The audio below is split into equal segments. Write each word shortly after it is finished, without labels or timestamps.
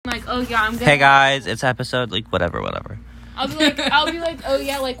oh yeah, I'm gonna. Hey guys, it's episode whatever. I'll be like, oh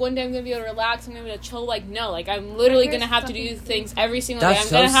yeah, like one day I'm gonna be able to relax. I'm gonna be able to chill. Like no, like I'm literally gonna have to do things every single day. I'm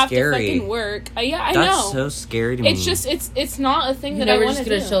gonna have to fucking work. Yeah, I know. That's so scary to me. It's just it's not a thing that I want want to do.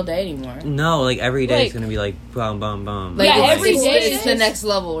 You're just gonna chill day anymore. No, like every day it's gonna be like boom, boom, boom. Like every day it's the next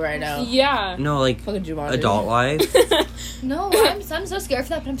level right now. Yeah. No, like adult life. No, I'm so scared for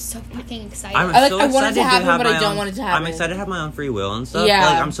that, but I'm so fucking excited. I want it to happen, but I don't want it to happen. I'm excited to have my own free will and stuff. Yeah.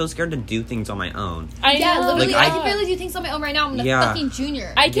 But, like I'm so scared to do things on my own. Literally, I can barely do things on my own right now. I'm a fucking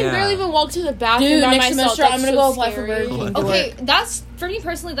junior. I can barely even walk to the bathroom by next myself. semester I'm gonna go apply for Burger King. Okay, that's for me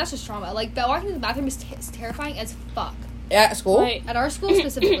personally. That's just trauma. Like walking to the bathroom is terrifying as fuck. At school? Right. At our school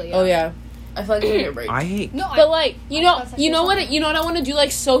specifically. Yeah. Oh yeah. I feel like it's a break. I hate. No, but like you know what I want to do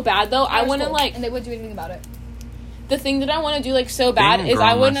like so bad though. I want to like, and they wouldn't do anything about it. The thing that I want to do like so bad is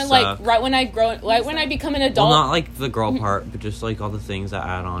I want to like right when I become an adult. Well, not like the girl part, but just like all the things that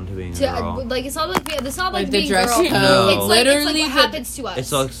add on to being a girl. Like it's not like the being dress girl. code. No. It's like what happens to us.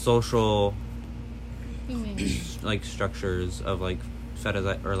 It's like social, like structures of like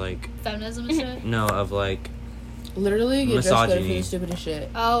or like feminism and shit. No, of like. Literally, get dress code for the stupidest shit.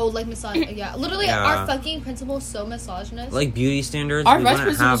 Oh, like misogyny. Yeah, literally, our fucking principal is so misogynist. Like beauty standards, our we vice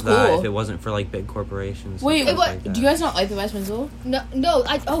wouldn't principal have was that cool. if it wasn't for like big corporations. Wait, what? Like do you guys not like the vice principal? No.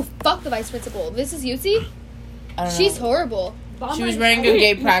 Fuck the vice principal. This is Yutzi. I don't know. She's horrible. She was wearing a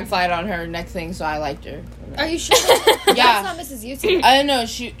gay pride flag on her neck thing, so I liked her. Are you sure? Yeah, that's not Mrs. Yutzi. I don't know.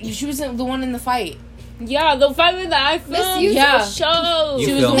 She was the one in the fight. Yeah, the fight that I filmed. Yeah. Show.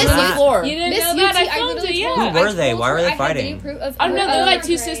 She was on the floor. You didn't know that? I filmed it, yeah. Who were they? Why were they fighting? I don't know. They're like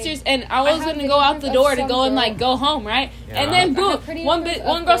two sisters, and I was gonna go out the door to go and like go home, right? Yeah. And then boom, one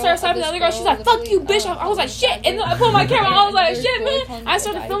girl started slapping the other girl. She's like, "Fuck you, bitch!" I was like, "Shit!" And then I pulled my camera. I was like, "Shit, man!" I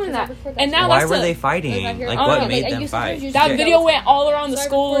started filming that, and now why were they fighting? Like what made them fight? That video went all around the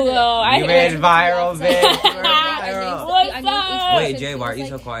school though. You made viral, bitch. What's up? Wait, Jay, why are you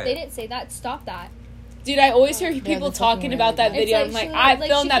so quiet? They didn't say that. Stop that. Dude, I always hear people talking about that video. I'm like, I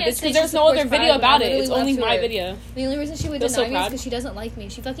filmed that bitch because there's no other video about it. It's only my video. The only reason she would deny me is because she doesn't like me.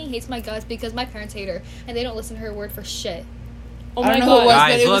 She fucking hates my guts because my parents hate her and they don't listen to her word for shit. Oh my god.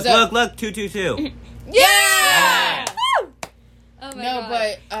 Guys, look, 222. Yeah! Oh my god.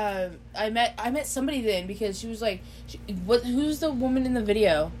 But I met somebody then because she was like, who's the woman in the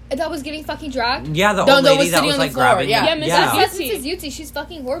video that was getting fucking dragged? Yeah, the old lady that was like grabbing. Yeah, Mrs. Yutzi. She's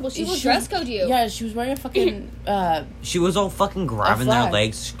fucking horrible. She will dress code you. Yeah, she was wearing a fucking. She was all fucking grabbing their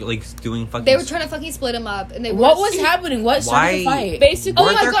legs, like doing fucking. They were trying to fucking split them up, and they. What was happening? What started the fight? Basically,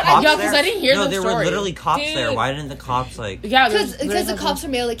 oh my god! Yeah, because I didn't hear the story. No, there were literally cops there. Why didn't the cops like? Yeah, because the cops are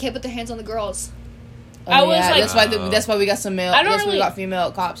male. They can't put their hands on the girls. I was like, that's why we got some male. That's why we got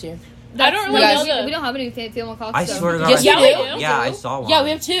female cops here. I don't really know. We don't have any female cops. I swear to God. Yes, you do. Yeah, I saw one. Yeah,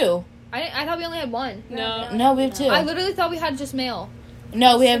 we have two. I thought we only had one. No, we have two. I literally thought we had just male.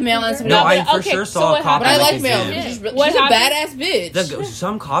 No, we have male and some. No, I for sure saw a cop. But I like male. She's a badass bitch.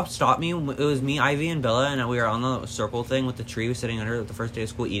 Some cops stopped me. It was me, Ivy, and Bella, and we were on the circle thing with the tree. We were sitting under the first day of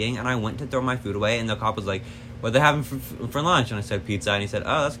school eating, and I went to throw my food away, and the cop was like, "What they having for lunch?" And I said pizza, and he said,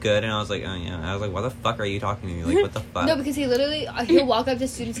 "Oh, that's good." And I was like, "Oh yeah." I was like, "Why the fuck are you talking to me? Like, what the fuck?" No, because he literally he'll walk up to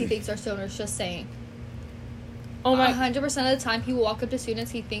students he thinks are stoners. Just saying. Oh my! 100% of the time, he will walk up to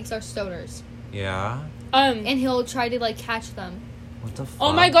students he thinks are stoners. Yeah. And he'll try to like catch them. What the fuck?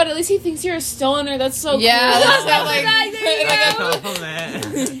 Oh my god! At least he thinks you're a stoner. That's so cool. That's like a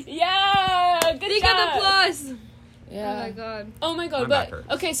compliment. Yeah, good job. Got the plus. Yeah. Oh my god. But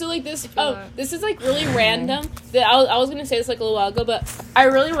okay, so like this. This is like really random. That I was gonna say this like a little while ago, but I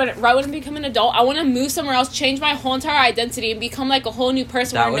really want right when I become an adult, I want to move somewhere else, change my whole entire identity, and become like a whole new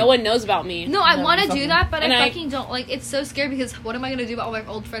person where no one knows about me. No, I want to do that, but I fucking don't. Like, it's so scary because what am I gonna do about all my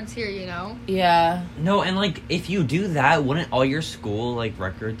old friends here? You know? Yeah. No, and like if you do that, wouldn't all your school like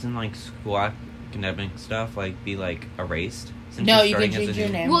records and like school academic stuff like be like erased? No, you can change your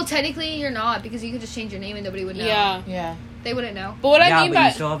name. Well, technically, you're not because you could just change your name and nobody would know. Yeah. They wouldn't know. But what I mean by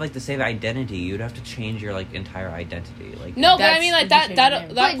you still have like the same identity. You'd have to change your like entire identity. Like no, but I mean like that part.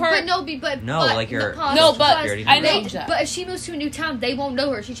 But like your no, but I know. But if she moves to a new town, they won't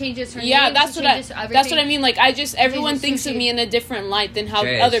know her. She changes her name. Yeah, that's what I mean. Like everyone thinks of me in a different light than how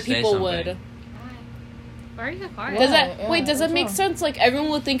other people would. Why are you so quiet? Does that make sense? Like everyone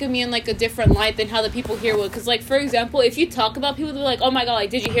will think of me in like a different light than how the people here would. Because like for example, if you talk about people, they're like, "Oh my god,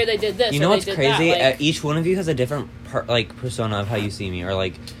 like did you hear they did this?" You know what's crazy? Each one of you has a different persona of how you see me, or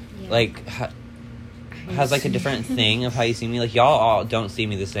has like a different thing of how you see me. Like y'all all don't see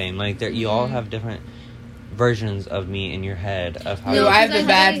me the same. Like you all have different versions of me in your head of how. No, I have the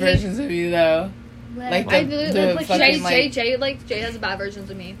bad versions of you though. Like Jay has the bad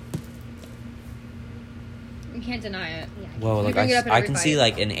versions of me. You can't deny it. Yeah. Whoa, like bring it up in I every can fight. see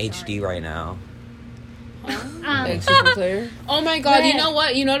like in HD right now. Like super clear. Oh my god, you Lit. know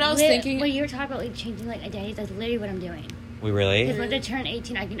what? You know what I was thinking? When you were talking about like changing like identities, that's literally what I'm doing. We really? Because once I turn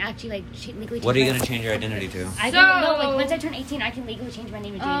 18, I can actually like legally. What are you change gonna change your identity to? I can no, like once I turn 18, I can legally change my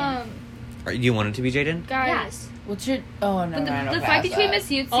name to Jaden. Do you want it to be Jaden? Guys. What's your? Oh no, The fight between Miss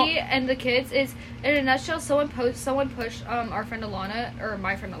Yutzi Oh. and the kids is, in a nutshell, someone pushed our friend Alana, or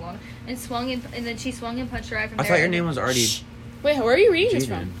my friend Alana, and then she swung and punched her right from I there. thought your name was already Wait, where are you reading this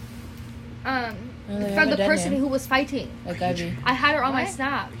Jaden. from? From the person who was fighting. Like Ivy. I had her on my What?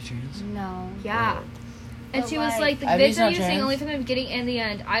 snap. Are you trans? No. Yeah. And But she was why? like, the Ivy's vids are not using trans? only from the beginning and the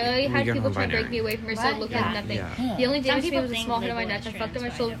end. I already had You're people trying to break non-binary. me away from her, so What? it looked Yeah. like nothing. Yeah. The only Some damage to me people was a think small hit they on my go neck. I as fucked up my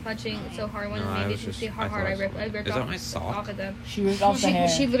trans, shoulder but I punching don't so hard when No, they I made was it just- see how I hard I thought ripped it was- Is that my sock? off of them. She ripped off the hair.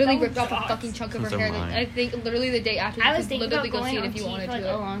 She literally Don't ripped off a talk. fucking chunk of her Those are hair. mine. I think literally the day after. I You was could thinking literally about go see going it on if you TV wanted for like a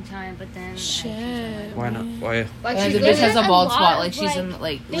to. long time, but then Shit. Why not? Why? Like And she the bitch has a literally bald lot spot. of, Like she's like, in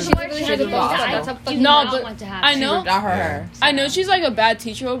like. There's She a lot literally of has a trans bald people spot. that That's a do fucking- No, not but want to have I She know- ripped out her Yeah. hair. I know she's like a bad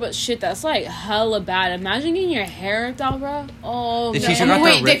teacher, but shit, that's like hella bad. Imagine getting your hair ripped out, bro. Oh, The no. teacher got the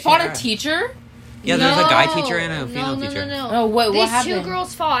Wait, they ripped fought hair. a teacher? Yeah, there's a guy No. teacher and a female teacher. No. Oh, what These happened? two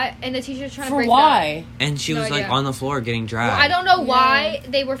girls fought, and the teacher's trying to For break why? And she No was like idea. on the floor getting dragged. Well, I don't know why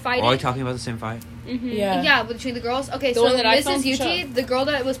they were fighting. Are we talking about the same fight? Mhm. Yeah. Yeah, between the girls. Okay, The so one that I Mrs. filmed? Shut Yuti, the girl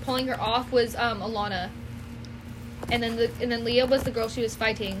that was pulling her off was Alana, and then Leah was the girl she was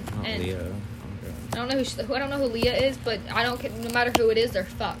fighting. Not and Leo. I don't know I don't know who Leah is, but I don't care. No matter who it is, they're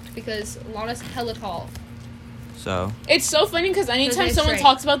fucked because Alana's hella tall. So It's so funny because anytime they someone straight.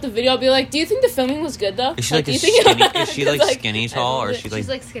 talks about the video, I'll be like, "Do you think the filming was good though?" is she like do a you think skinny? Is she 'cause, like skinny tall or is she She's like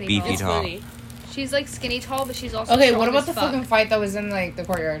like skinny beefy tall. It's tall? funny. She's like skinny tall, but she's also Okay, strong what about as the fuck. fucking fight that was in like the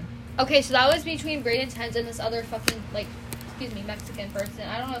courtyard? Okay, so that was between Braden Tenz and this other fucking Mexican person.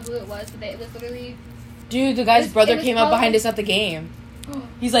 I don't know who it was, but it was literally. Dude, the guy's It brother was came up behind probably- us at the game.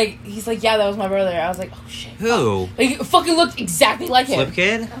 He's like, yeah, that was my brother. I was like, oh shit. Who? Like, it fucking looked exactly like him. Flip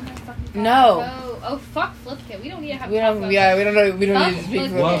Kid? Oh my fucking god. No. Oh fuck Flipkit. We don't need to have. We talk don't. about Yeah, that. we don't know. We don't Huh? need to speak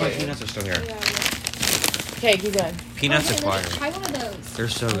for Well, it. my peanuts are still here. Okay, keep going. Peanuts Okay, acquired. let's try one of those. They're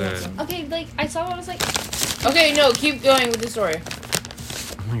so good. Okay, like I saw one. I was like, Okay, no, keep going with the story.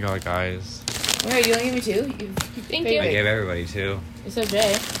 Oh my god, guys. Wait, you only give me two? Thank I you. gave everybody two. You said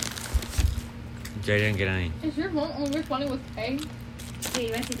Jay. Jay didn't get any. is your phone only responding with K? Wait,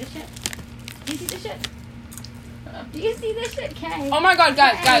 you want to see this shit? Do you see this shit? Do you see this shit, Kay? Oh my god,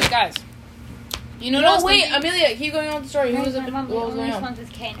 guys. You know what I No, was wait, thinking? Amelia, keep going on with the story. Who was it? My mom What was only going on? responds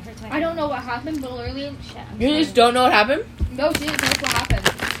with K and it hurts my I don't know what happened, but literally, Shit, I'm You sorry. just don't know what happened? no, she didn't know what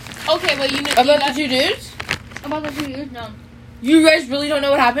happened. Okay, but you know About you the guys- two dudes? About the 2 years, no. You guys really don't know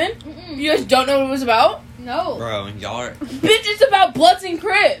what happened? Mm-mm. You guys don't know what it was about? No. Bro, y'all are. Bitch, it's about Bloods and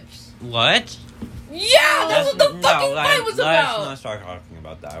Crips. What? Yeah, that's what the fucking fight was Let's about. not start talking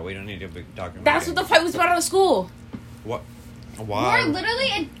about that. We don't need to be talking about That's what the fight was about out of school. What? We're Why? literally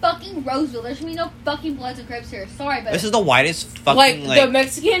in fucking Roseville. There should be no fucking Bloods and Crips here. Sorry, but This is the whitest fucking Like, like. the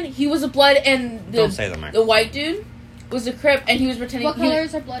Mexican, he was a Blood, and Don't say the the Mexican. white dude was a Crip, and he was pretending. what he-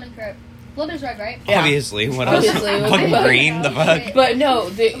 colors are Blood and Crip? Blood is red, right? Yeah. Obviously, what else? Obviously, what Fucking the fuck? green, the fuck. But no,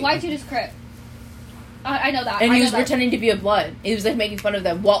 The white dude is Crip. I know that. and I he know was that. pretending to be a Blood. He was like making fun of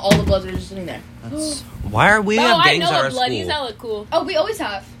them while all the Bloods were just sitting there. That's- Why are we Oh, have I gangs know at a our bloodies. school? That look cool. Oh, we always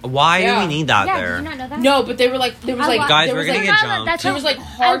have. Why Yeah. do we need that Yeah, there? did you not know that? No, but they were like, there was like, Guys, there we're was gonna like, get No, jumped. that's there how- was like we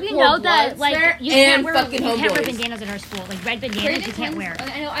hardcore know that Bloods like there you and can't wear fucking you can't wear homeboys. bandanas in our school. Like red bandanas, Brayden you can't wear.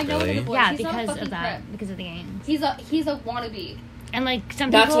 I know Really? the boy. Yeah, He's not a because fucking of that, Crip. because of the gangs. He's a wannabe. And like some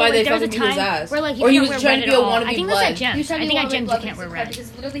That's people, why like, they there was a fucking beat his time ass. where like you Or he can't was wear trying red to at be a all. wannabe I think that's Blood. at gyms. He's trying I to think be at gyms you Blood can't wear red.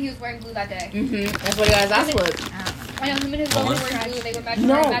 because literally he was wearing blue that day. That's why he got his ass whipped. I don't know. I know him and his brother were What? wearing blue. They were matching,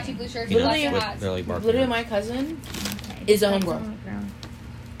 No. wearing matching blue shirts and Literally black With hats. really barking. Literally, my cousin, Okay. Is a That's homegirl. all girl.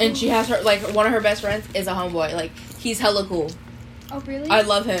 and she has her, like, one of her best friends is a homeboy. Like, he's hella cool. Oh really? I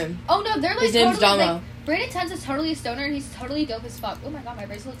love him. Oh no, they're like His name's totally Damo. like Brandon Tenz is totally a stoner and he's totally dope as fuck. Oh my god, my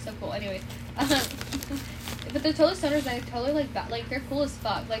bracelet looks so cool. Anyways, but they're totally stoners and they're totally like they're cool as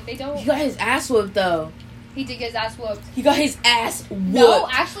fuck. Like they don't. He got his ass whooped, though. He did get his ass whooped. He got his ass whooped. No,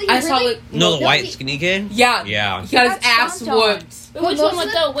 actually, he I saw, really. like, No, the No, white he- skinny kid. Yeah. Yeah. He got his He got ass stomped on. whooped. Wait, which most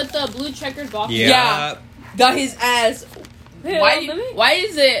one of with the blue checkered box? Yeah. Got his ass. Yeah, Why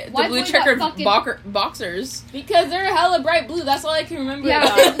is it the White blue boy got checkered fucking- boxers? Because they're hella bright blue. That's all I can remember. Yeah,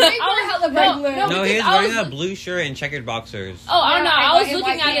 about. they I were was- hella bright blue. No, No, he was because I wearing was- a blue shirt and checkered boxers. Oh, I don't know. Yeah, I was and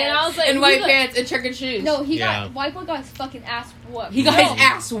looking white at it and I was like, And who white the- pants and checkered shoes. No, he Yeah. got white boy got his fucking ass whooped. He got No. his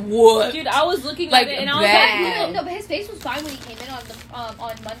ass whooped. Dude, I was looking Like, at it and I was bad. like, No, but his face was fine when he came in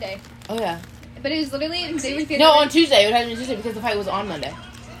on Monday. Oh, yeah. But it was literally they were No, on Tuesday. It happened on Tuesday because the fight was on Monday.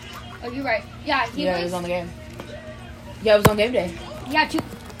 Oh, you're right. Yeah, he Yeah, it was was. on the game. Yeah, it was on game day. Yeah, two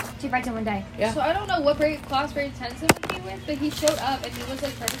fights in one day. Yeah. So I don't know what class grade 10 would be with, but he showed up and he was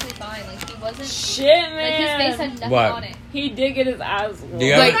like perfectly fine. Like he wasn't. Shit, Like his face man. had nothing What? on it. He did get his ass whooped. Do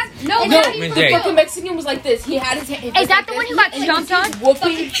you Like, ever- No, No, not I mean, even the Jake. fucking Mexican was like this. He had his hand. Is that the one who got stomped on?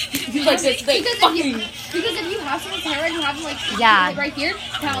 Whooping. He was like this. Like, Because if you have someone's hair and you have them like Yeah. right here,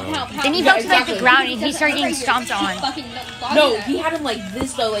 pound. Then he Yeah, fell to like the exactly. ground and he doesn't started hurt getting right stomped here. on. He fucking no, that. he had him like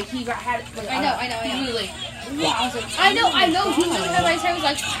this though. Like he had. Like, I know. He really like. Wow, I was like, I know. He God. literally had my hair was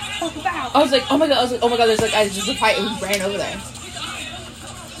like, fuck about. I was like, oh my god. I was like, oh my god. There's like, I just a fight, and he ran over there.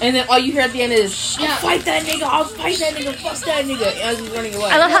 And then all you hear at the end is, Yeah. fight that nigga. I'll fight that nigga. Fuck that nigga. As he's running away.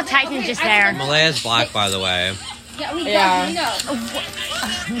 I love how Tyson's just there. Malaya's black, by the way. Yeah, we Yeah. know.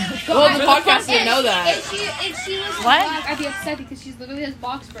 Well, the podcast didn't know that. If she was What? black, I'd be upset because she's literally has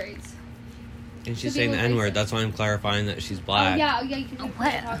box braids. And she's To be saying the more N-word. racist. That's why I'm clarifying that she's Oh black. yeah, you can do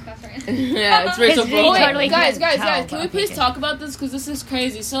What? the podcast right now. Yeah, it's racial His Oh, video wait, profiling. totally guys, couldn't tell, can we but please okay. talk about this? Because this is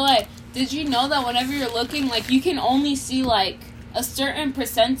crazy. So, like, did you know that whenever you're looking, like, you can only see, like, a certain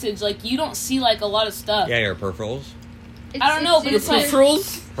percentage? Like, you don't see, like, a lot of stuff. Yeah, your peripherals. I don't know, but it's like-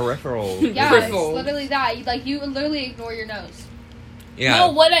 Peripherals. Peripheral. Yeah, Peripheral. it's literally that. You literally ignore your nose. Yeah. No,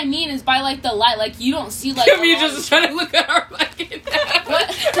 what I mean is by, like, the light. Like, you don't see, like, Kim, a you lot just of- trying to look at our fucking.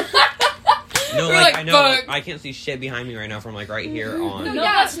 What? No, We're like, like, I know, like, fuck. I can't see shit behind me right now from like right here on. No, Yeah.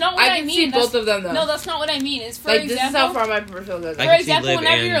 that's not what I I can mean. see That's- both of them though. No, that's not what I mean. It's for like this is example. how far my peripheral goes. I For can see example, Liv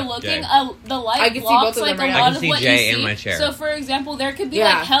whenever and you're looking, Jay. the light I can see blocks both of like them a right now. lot I can of see what Jay you and see. my chair. So, for example, there could be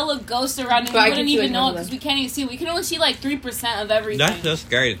Yeah. like hella ghosts around, and But I we can wouldn't see, even like, know none of because them. we can't even see. We can only see like 3% of everything. That's so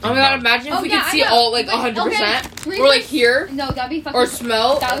scary. To Oh think my god! about. Imagine if Oh, we yeah, could I see know. all like But- 100%, okay, or like here, No, that'd be fucking. or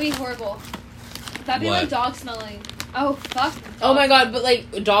smell. That would be horrible. That'd be What? like dog smelling. Oh fuck. Oh my god! But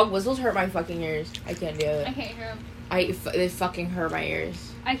like dog whistles hurt my fucking ears. I can't do I it. can't hear him. They fucking hurt my ears.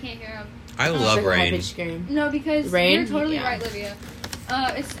 I can't hear him. I It's love like a rain. high-pitched scream. No, because Rain? you're totally Yeah. right, Livia.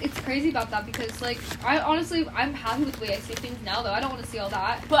 It's crazy about that because like I'm happy with the way I see things now though. I don't want to see all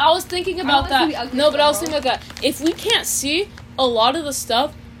that. But I was thinking about wanna see that. the ugly No, but I was stuff, thinking about that. If we can't see a lot of the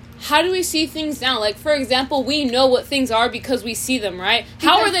stuff, how do we see things now? Like, for example, we know what things are because we see them, right?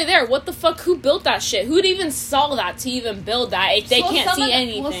 How are they there? What the fuck? Who built that shit? Who'd even saw that to even build that if they Well, can't some see of them-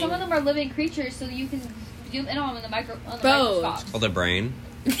 anything? Well, some of them are living creatures, so you can zoom in on them in the Both. microscope. Oh, the brain.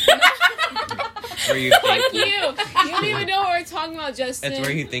 Where you Fuck think, you! You don't even know what we're talking about, Justin. that's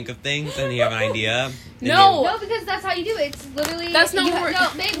where you think of things and you have an idea. and No. No, because that's how you do it. It's literally That's not you what we're- no,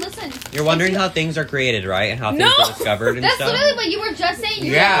 babe. Listen. You're wondering If you- how things are created, right? And how things No! are discovered and That's stuff. literally what you were just saying.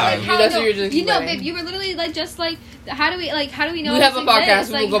 You Yeah. were like, how, That's no, what you were just you know, explaining. babe. You were literally like just like how do we know? We this have a podcast,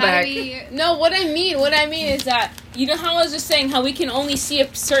 exists? we will Like, go how back. do we- No, what I mean is that you know how I was just saying how we can only see a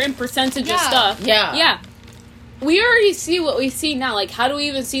certain percentage of Yeah. stuff. Yeah. Yeah. We already see what we see now. Like, how do we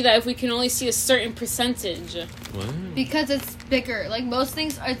even see that if we can only see a certain percentage? What? Because it's bigger. Like most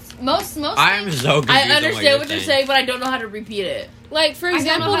things, it's most. I'm things, so confused. I on understand what you're saying, but I don't know how to repeat it. Like, for I don't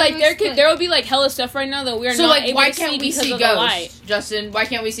example, know how like to there explain. will be like hella stuff right now that we are So not like, able why to see can't we because see of the light. ghosts, Justin? Why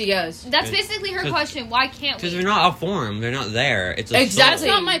can't we see ghosts? That's basically her 'Cause- question. Why can't Because we? they're not a form. They're not there. It's a Exactly. That's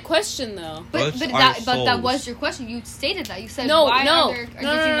soul. not my question though. What's But our that souls? was your question. You stated that. You said No, why no, are there, no, did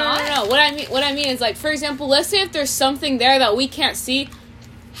no, you no, not? no, no. What I mean is like, for example, let's say if there's something there that we can't see,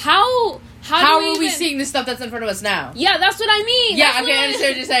 how How do are we even- seeing the stuff that's in front of us now? Yeah, that's what I mean. Yeah, That's I what can understand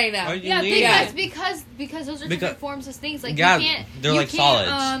what you're saying now. Why do you Yeah, leave? Yeah. Because those are Because- different forms of things. Like Yeah, you can't. they're you like can't,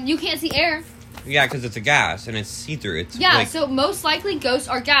 solids. You can't see air. Yeah, because it's a gas and it's see-through. It's Yeah, like, so most likely ghosts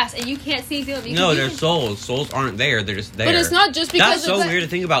are gas, and you can't see through them. You no, can- they're you can- souls. Souls aren't there. They're just there. But it's not just because That's so of weird to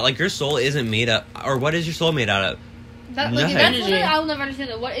think about. Like, your soul isn't made up. Or what is your soul made out of? That, Nothing. that's Energy. literally, I will never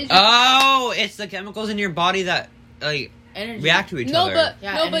understand that. What is your Oh, it's the chemicals in your body that, like, Energy. react to each No, other. but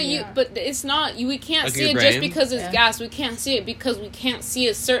Yeah, no, but and- you, but it's not. We can't Like see your it just brain? because it's Yeah. gas. We can't see it because we can't see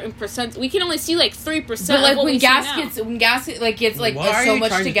a certain percent. We can only see like 3%. But like of what when we see gas now. gets gets like What are so you much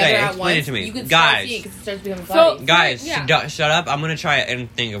trying to together say? at Explain it once, to me. you can Guys. start seeing because it starts becoming So- cloudy. Guys, Yeah. shut up. I'm going to try it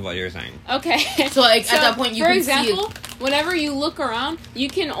and think of what you're saying. Okay. So like at that point you for can example, whenever you look around, you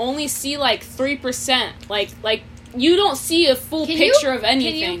can only see like 3%. Like you don't see a full picture of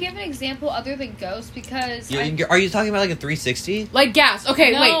anything. Can you give an example other than ghosts? Because Are you talking about like a 360? like gas.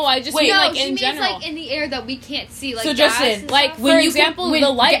 Okay, No, wait. I just wait. mean, no, like, she in means general. like in the air that we can't see. Like So, gas Justin, and like stuff. when for you example, can- when the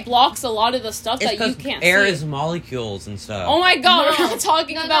light ga- blocks a lot of the stuff It's that you because can't air see. is molecules and stuff. Oh my god, No. we're not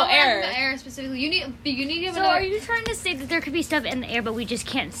talking no, about no, we're air. talking about air specifically. You need to have So another. are you trying to say that there could be stuff in the air, but we just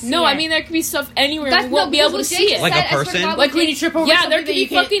can't see No, it? I mean there could be stuff anywhere. That's We won't no, be able to because what see Jake it. Like a said, I swear to person? God, Like when Jake- you trip over Yeah, something there could that be you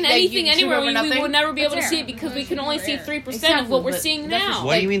can't- fucking that you anything trip anywhere. over We nothing? would never be able to What's see there? it because we can only see 3% Exactly, of what we're but seeing that's now. just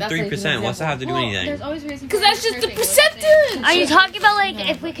What do you mean that's like 3%? What's that have to do with anything? There's always reasons. Because that's just the Perfect. percentage. Are you talking about like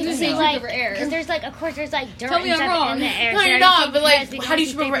if we can No. see No. like Over air. because there's like of course there's like dirt Tell me and I'm stuff wrong. in the air. No, so you're everything not, but, like, has- we can how do you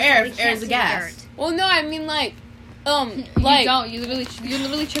see prepare 3%, air we if can't air is a see gas? dirt. Well, no, I mean like, You like, don't. You're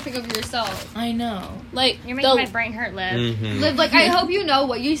literally tripping over yourself. I know. like You're making my brain hurt, Liv. Mm-hmm. Liv, like, I hope you know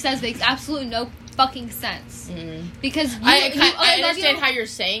what you says makes absolutely no fucking sense. Because I okay, understand how you're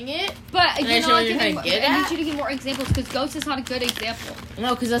saying it. but and I you're understand not what you're giving. trying to get I need at. you to give more examples because ghost is not a good example.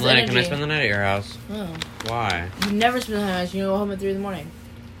 No, because that's Lena, energy. can I spend the night at your house? Oh. Why? You never spend the night. You go home at 3 a.m.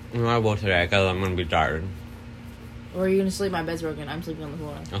 Well, I will today because I'm gonna be tired. Or are you gonna sleep? My bed's broken. I'm sleeping on the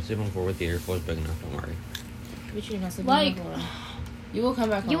floor. I'll sleep on the floor with you. Your floor's big enough. Don't worry. But you're not sleeping Like- on the floor. You will come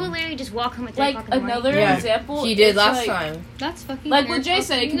back home. You will literally just walk home at 3 like o'clock in the morning. another Yeah. example. He did is, last like, time. That's fucking. Like what Jay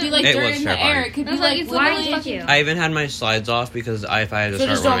said, it could be like It dirt was in the terrifying. air. It could be That's like like, it's Why literally. did you? I even had my slides off because if I had to So start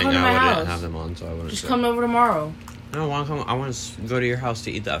just don't running, come to I my wouldn't house. have them on. So I wouldn't. Just do it. come over tomorrow. I don't want to come. I want to go to your house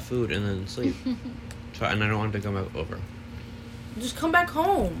to eat that food and then sleep. So, and I don't want to come over. Just come back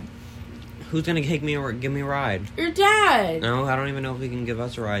home. Who's gonna take me or give me a ride? Your dad. No, I don't even know if he can give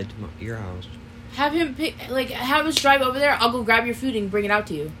us a ride to your house. Have him pick. Like have us drive over there. I'll go grab your food and bring it out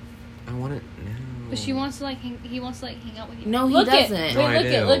to you. I want it now. But she wants to like he wants to like hang out with you. No, he Look at, doesn't. No, I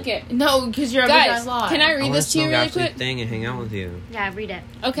wait, do. look at. No, because you're a Guys, big lie. can I I read want this to you really Ashley's quick? thing and hang out with you. Yeah, read it.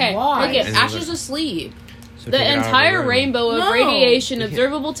 Okay, Why? look at. And Ashley's asleep. So The take it out of entire room. rainbow of No. radiation You can't-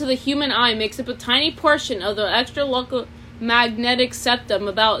 observable to the human eye makes up a tiny portion of the electromagnetic septum,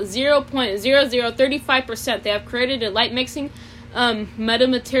 about 0.0035%. They have created a light mixing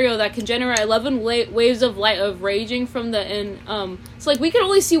metamaterial that can generate 11 waves of light of ranging from the so like we can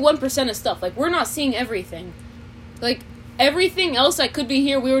only see 1% of stuff. Like we're not seeing everything. Like everything else that could be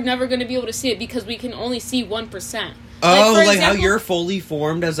here, we were never going to be able to see it because we can only see 1%. Oh, for like how example- you're fully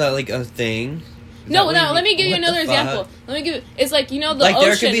formed as a thing. Is No, that what let me give you what the another fuck? example. Let me give it's like, you know, the Like ocean,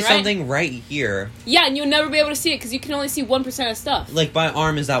 there could be right? something right here. Yeah, and you'll never be able to see it because you can only see 1% of stuff. Like my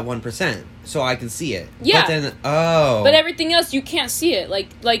arm is at 1%, so I can see it. Yeah. But then But everything else, you can't see it. Like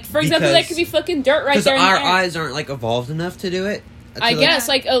for example, that Because- could be fucking dirt right because there in our the air. eyes aren't like evolved enough to do it. I To, guess,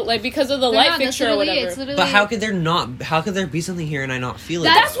 like because of the They're light not, that's fixture or literally- whatever. it's literally- But how could there not? How could there be something here and I not feel it?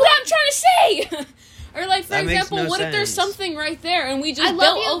 That's what I'm trying to say. Or like, for That makes example, no what if there's sense. something right there and we I just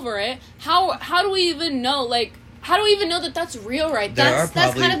love built you. over it? How do we even know? Like, how do we even know that that's real right There there? are That's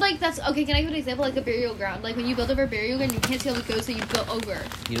probably- kind of like okay. Can I give an example like a burial ground? Like when you build over a burial ground, you can't see all the ghosts that you built over,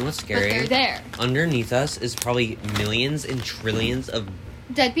 You know what's but they're scary? there. Underneath us is probably millions and trillions of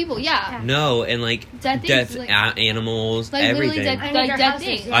Dead people, yeah. no and like Dead dead things, like- animals, Like literally everything. dead, I need like your dead houses.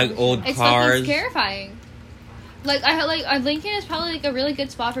 things. Like old It's cars. fucking terrifying. Like Lincoln is probably like a really good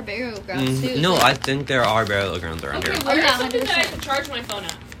spot for burial grounds Mhm. too. No, so- I think there are burial grounds around Okay, here. where Oh, yeah, is something that I 100%. can charge my phone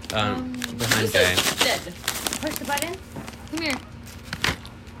at? Behind Jay. Dead. Push the button. Come here.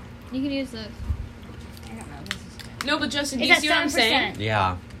 You can use this. I don't know. This is No, but Justin, do Is you that see what I'm saying? 7%?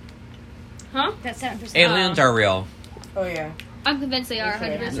 Yeah, Huh? That's 7%. aliens are real. Oh yeah. I'm convinced they are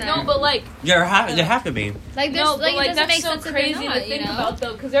Okay. 100%. No, but like, They have to be. like there's no, but like, like it doesn't that's make so sense crazy if they're to not, think you know? about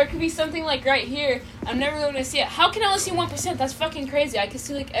though, because there could be something like right here. I'm never going to see it. How can I only see 1%? That's fucking crazy. I can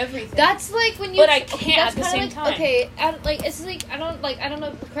see like everything. That's like when you. But I can't that's at the kinda same like, time. Okay, like it's like I don't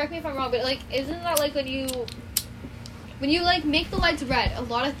know. Correct me if I'm wrong, but like isn't that like when you like make the lights red, a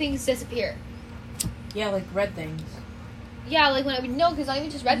lot of things disappear. Yeah, like red things. Yeah, like when no, because not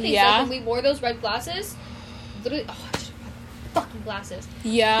even just red things. Yeah. Like when we wore those red glasses, literally, I should have fucking glasses.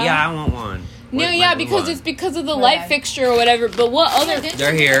 yeah. Yeah, I want one. No, Where's yeah, my blue because one? it's because of the Red. light fixture or whatever. But what other? didn't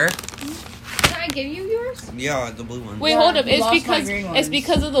They're you- here. Can I give you yours? Yeah, the blue one. Wait, Yeah, hold up. you It's lost my because green it's ones.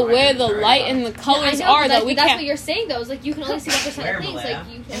 because of the way the light and the colors Yeah, I know, are but that we that's can't. what you're saying though. Is like you can only see 1% Where, of things. Malaya? Like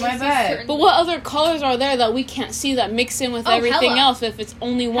you can In only my see bag. certain. But what other colors are there that we can't see that mix in with Oh, everything hella. else if it's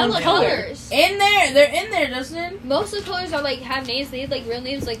only one Hella color? colors. In there, they're in there, Justin. Most of the colors are like have names. They have like real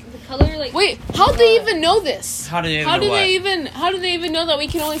names. Like the color, like Wait, how do they even know this? How do they even How know do what? they even know that we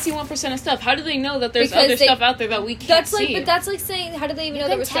can only see 1% of stuff? How do they know that there's Because other they- stuff out there that we can't that's like. see? But that's like saying, how do they even You know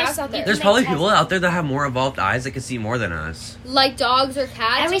there can were stars test- out there? you There's can probably test- people out there that have more evolved eyes that can see more than us. Like dogs or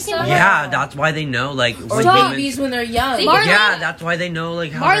cats. Every or single stuff? one. Yeah, that's why they know, like, Or when Stop. babies when they're young. See, Marley- Yeah, that's why they know,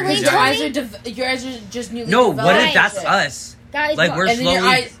 like, how they're Marley, gonna Your tell die. eyes are your eyes are just newly No, what developed. if that's us? That is Like, what- we're And then your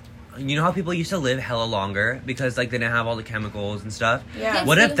slowly... eyes. You know how people used to live hella longer because, like, they didn't have all the chemicals and stuff? Yeah.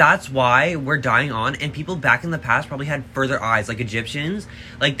 What if that's why we're dying on and people back in the past probably had further eyes, like Egyptians?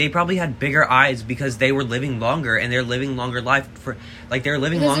 Like, they probably had bigger eyes because they were living longer and they're living longer life for... Like, they're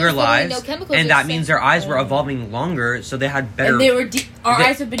living Because longer there's literally lives no chemicals, and it's that means the- their eyes were evolving longer so they had better... And they were our They-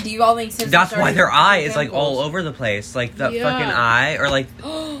 eyes have been devolving since. That's we why started their eye using is, like, all chemicals. over the place. Like, the Yeah. fucking eye or, like...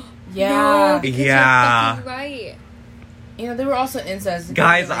 Yeah. because Yeah. you're fucking right. You know, they were also incest.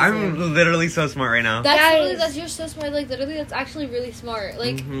 Guys, I'm literally so smart right now. You're so smart. Like literally, that's actually really smart.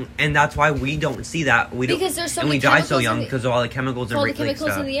 Like And that's why we don't see that. We don't, because there's so and many we die so chemicals young in because of all the chemicals and all the like, chemicals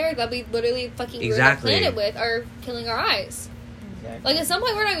stuff. in the air that we literally fucking Exactly. ruin the planet with are killing our eyes. Exactly. Like at some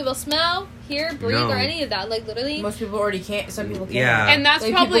point, we're not gonna be able to smell, hear, breathe, No. or any of that. Like literally. Most people already can't. Some people can't. Yeah. And that's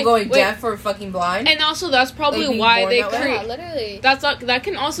Like probably people going deaf or fucking blind. And also, that's probably Like being why born they that way? create. Yeah, literally. That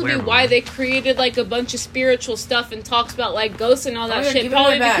can also be Where why am I? they created like a bunch of spiritual stuff and talks about like ghosts and all that Oh, yeah, shit. give it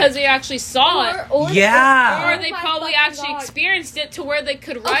Probably back. because they actually saw it, Yeah. or they Oh my probably fucking actually God. experienced it to where they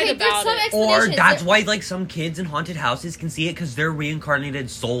could write Okay, there's about some it. Or explanations. that's why like some kids in haunted houses can see it because they're reincarnated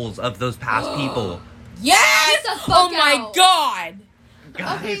souls of those past people. Yes! Get the fuck Oh my out. god! Okay,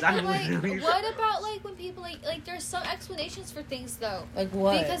 Guys, but I'm like, literally- what about like when people like there's some explanations for things though. Like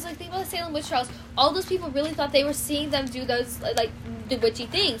what? Because like think about the Salem witch trials, all those people really thought they were seeing them do those like the witchy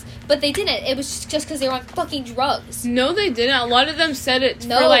things, but they didn't. It was just because they were on fucking drugs. No, they didn't. A lot of them said it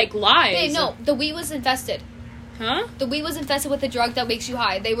No. for like lies. No, the weed was infested. Huh? The weed was infested with a drug that makes you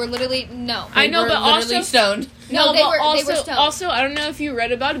high. They were literally no. I know, They but were literally also stoned. No, No, they but were also, stoned. also, I don't know if you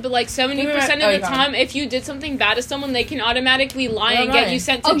read about it, but like 70% Oh, of the you're fine. time, if you did something bad to someone, they can automatically lie They're and get lying. you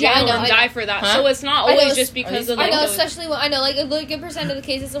sent to Oh, yeah, jail I know, and I die know. for that. Huh? So it's not I know, always it's- just because I of I like know, those- especially when I know like a really good percent of the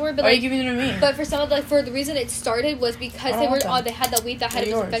cases were, but Why are you like, giving them to me? but for some of like for the reason it started was because I they don't were want them. they had that weed that had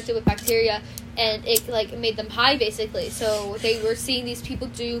They're it was yours. infected with bacteria, and it like made them high basically. So they were seeing these people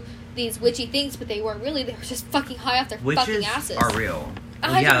do these witchy things, but they weren't really. They were just fucking high off their fucking Witches asses. are real. A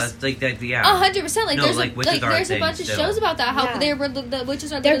Well, hundred yeah, percent. that's like that. Yeah. 100%. Like No, there's like, a, witches like are a there's a thing bunch of still. shows about that. How Yeah. they were the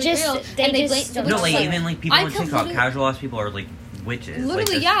witches are They're literally just- real, they and they just blame. don't No, like like- even like people I on TikTok, completely- casual ass people are like witches. Like,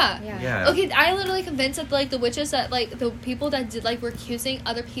 Literally, that's- yeah. Yeah. Okay, I literally convinced that like the witches that like the people that did like were accusing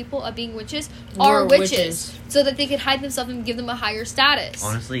other people of being witches are Were witches, witches. so that they could hide themselves and give them a higher status.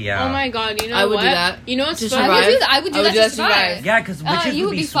 Honestly, yeah. Oh my god, you know I would what? do that. You know what's To funny? I would survive. do that. I would do that to survive. Yeah, because witches you would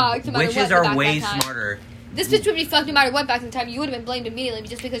would be be fucked no matter witches what are back way that time. smarter. This bitch would be fucked no matter what back in the time. You would have been blamed immediately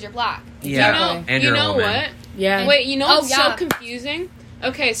just because you're black. Yeah, You know, and you you're a know woman. what? Yeah. Wait, you know Oh, what's so yeah. confusing?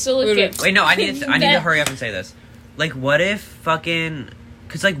 Okay, so look Wait, at Wait, no, I need to That- hurry up and say this. Like, what if fucking?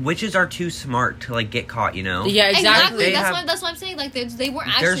 Because like witches are too smart to like get caught. You know. Yeah, exactly. They That's have- why. That's what I'm saying. Like they weren't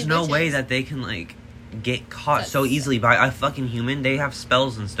actually. There's no witches. way that they can like get caught so That's- easily by a fucking human. They have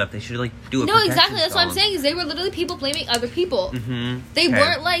spells and stuff. They should like do a No, protection exactly. That's what I'm spell. saying. Is they were literally people blaming other people. Mm-hmm. They Okay,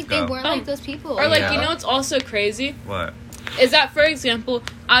 weren't like go. like those people. or like Yeah. you know what's also crazy What? is that for example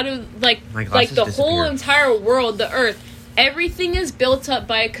out of like My like glasses the whole disappeared. entire world, the earth. Everything is built up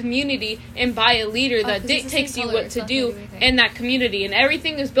by a community and by a leader Oh, that 'cause it's the dictates same you color. what It's to not do gonna do anything. in that community, and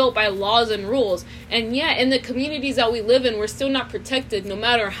everything is built by laws and rules. And yet, in the communities that we live in, we're still not protected, no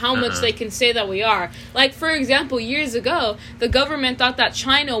matter how much they can say that we are. Like for example, years ago, the government thought that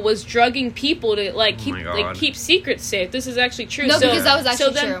China was drugging people to like Oh keep my like God. keep secrets safe. This is actually true. No, So, because that was so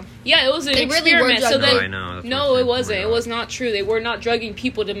actually then, true. yeah, it was an They really were experiment. So drugging then, No, I know. That's no, what it I'm wasn't. saying. It was not true. They were not drugging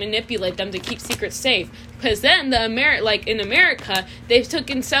people to manipulate them to keep secrets safe. Because then like in America, they've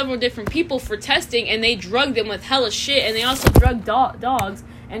taken several different people for testing, and they drugged them with hella shit, and they also drugged dogs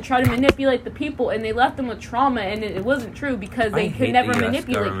and tried to manipulate the people, and they left them with trauma, and it wasn't true because I they hate could never the US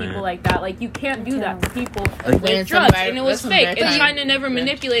manipulate government. people like that. Like you can't do that to people Like, with man, drugs, somebody- and it was that's fake. American. And But China never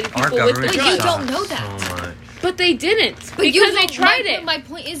manipulated Our people with the government But you drugs. don't know sucks that. so much. But they didn't But because you they don't- tried my, it. My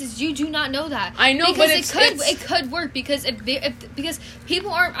point is you do not know that. I know, because but it's- it could work because because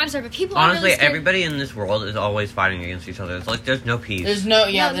people aren't. I'm sorry, but people aren't Honestly, really scared. everybody in this world is always fighting against each other. It's like there's no peace. There's no,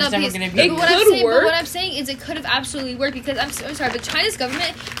 yeah, No, there's no, never please. gonna It be. But what I'm could saying, work. but what I'm saying is it could have absolutely worked because I'm sorry, but China's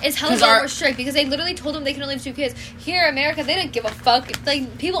government is hella 'Cause our- more strict because they literally told them they can only have 2 kids. Here, in America, they didn't give a fuck.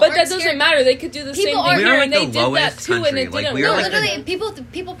 Like people, But aren't that doesn't scared. matter. They could do the People same aren't- thing We here, are, and like, they the did that lowest too, and country. it Like, didn't we are, No, work. like, literally,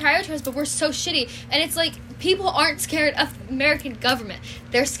 people prioritize, but we're so shitty, and it's like people aren't scared of American government.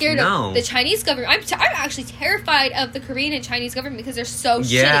 They're scared No. of the Chinese government. I'm actually terrified of the Korean and Chinese government because they're so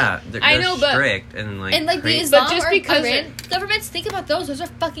yeah, shitty. they're, I they're know, but- strict and like And like the crazy. Islam But just or because Iran governments, think about those. Those are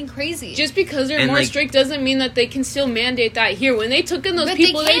fucking crazy. Just because they're And, more like- strict doesn't mean that they can still mandate that here. When they took in those But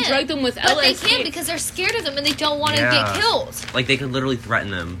people, they can't. drugged them with But LSD. they can because they're scared of them and they don't want to Yeah. get killed. Like they could literally threaten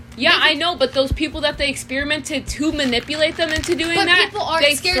them. Yeah, I know, but those people that they experimented to manipulate them into doing But that, people aren't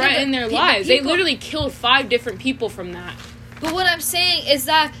they scared of threatened it. their People- lives. They people- literally killed 5 different people from that. But what I'm saying is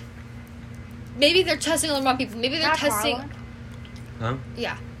that maybe they're testing on the wrong people. Maybe they're Not testing. Harlan. Huh?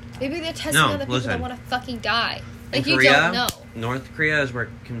 Yeah. Maybe they're testing No, on the people listen. that want to fucking die. Like In you Korea, don't know.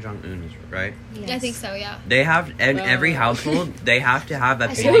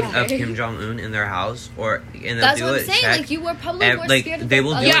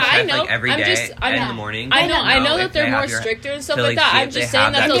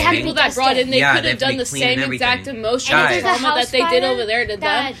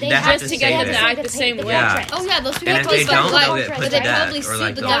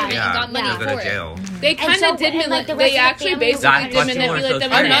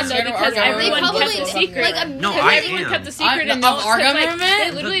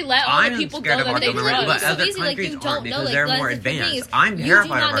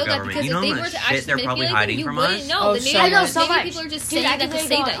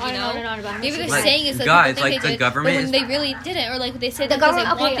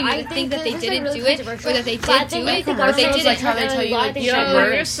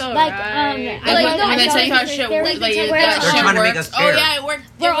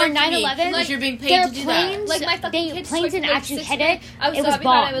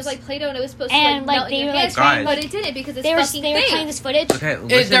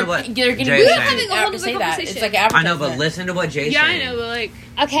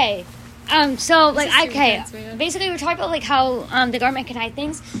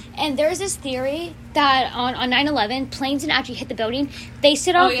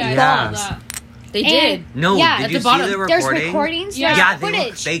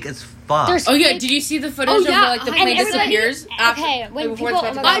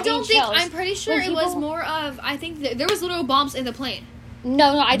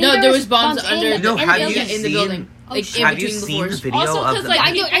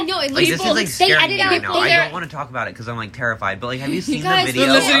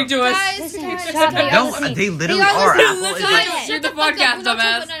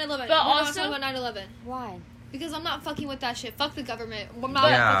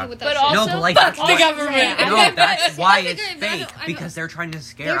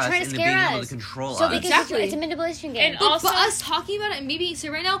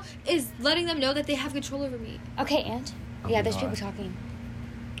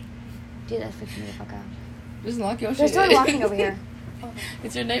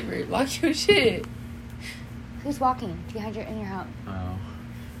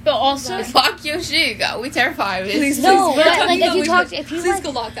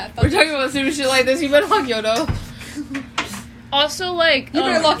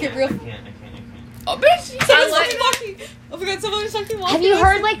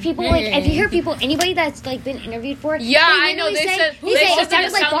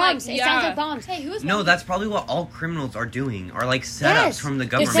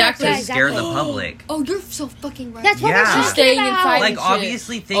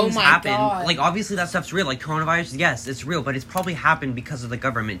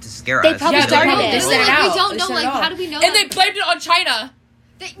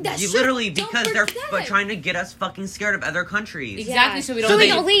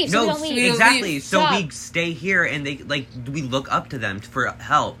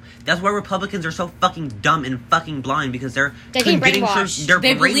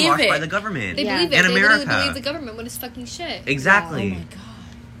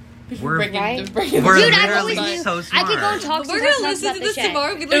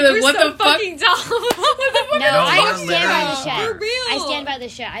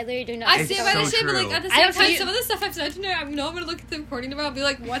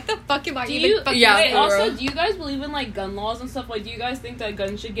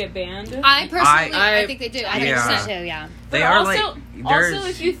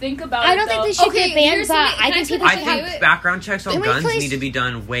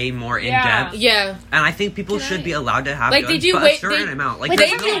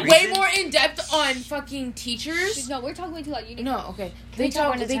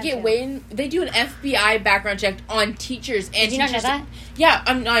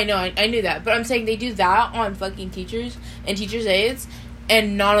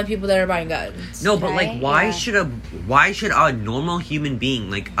 But right? like, why should a normal human being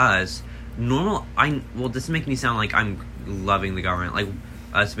like us, this makes me sound like I'm loving the government, like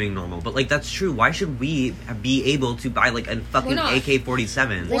us being normal, but like that's true. Why should we be able to buy like a fucking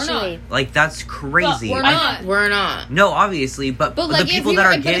AK-47? We're not. Like that's crazy. But We're not. No, obviously, but like, the people that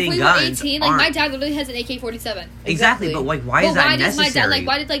are getting if we guns were 18, like my dad literally has an AK-47. Exactly, but like, why is that necessary? Does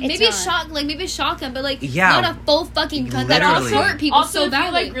my dad maybe a shotgun, but like yeah, not a full fucking gun that also hurt people also, so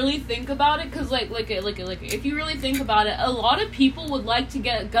badly. if you like really think about it, because like if you really think about it, a lot of people would like to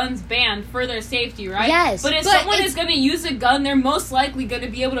get guns banned for their safety, right? Yes. But if someone is going to use a gun, they're most likely going to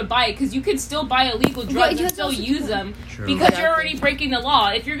be able to buy it because you can still buy illegal drugs and still use them True. because you're already breaking the law.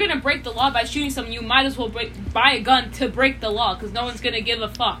 If you're gonna break the law by shooting someone, you might as well buy a gun to break the law because no one's gonna give a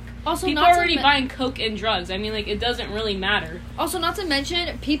fuck. Also, people are already buying coke and drugs. I mean, like, it doesn't really matter. Also, not to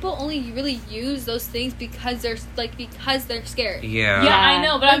mention, people only really use those things because they're scared. Yeah. Yeah, I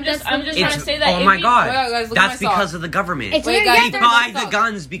know, but I'm just trying to say that. Oh my god, guys, look at that's my sock. because of the government. It's Wait, literally guys, They look at buy my the sock.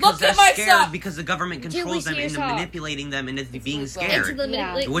 guns because Look they're at my scared sock. because the government Dude, controls we them see into your sock. manipulating them into being It's scared.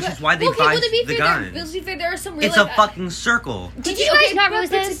 Yeah. Which is why they buy the guns. To be fair, there are some real It's a fucking circle. Did you guys not realize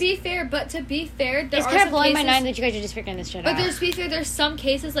but this? to be fair, there It's are kind of some blowing my cases- mind that you guys are just figuring this shit But out. there's to be fair, there's some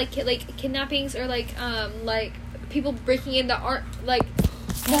cases like kidnappings or like people breaking in that aren't like.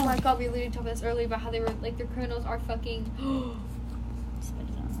 Oh my god, we literally talked about this earlier about how they were like the criminals are fucking.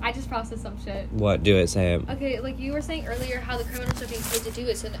 I just processed some shit. What? Do it. Say it. Okay, like you were saying earlier, how the criminals are being paid to do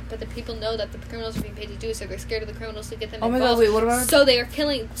it, but the people know that the criminals are being paid to do it, so they're scared of the criminals to get them Oh my involved. god, wait, what about... So they are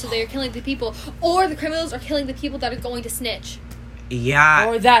killing the people, or the criminals are killing the people that are going to snitch. Yeah.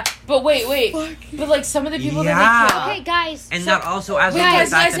 Or that. But wait. But, like, some of the people Yeah. that they kill... Okay, guys. And So- that also adds Wait, on to guys,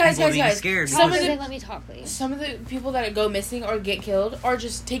 the fact that guys, people are being guys. scared. Some of because- the- Let me talk, please. Some of the people that go missing or get killed are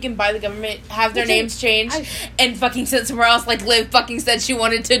just taken by the government, have their Listen, names changed, and fucking sent somewhere else like Liv fucking said she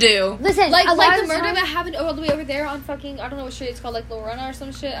wanted to do. Listen, Like a lot the of murder time- that happened all the way over there on fucking, I don't know what street it's called, like Lorena or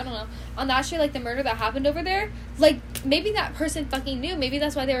some shit, I don't know. On that street, like the murder that happened over there, like maybe that person fucking knew. Maybe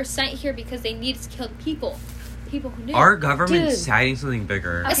that's why they were sent here, because they needed to kill people who knew. Our government's Dude. hiding something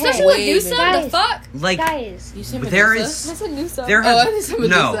bigger. Okay. Especially Wait, with Newsom, guys. the fuck? Like, guys. You said there Medusa? is... I said Newsom. There Oh, I has, said Medusa.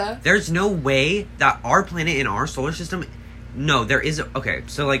 no, there's no way that our planet in our solar system. No, there is. Okay,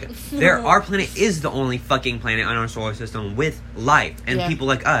 so like, our planet is the only fucking planet on our solar system with life and Yeah. people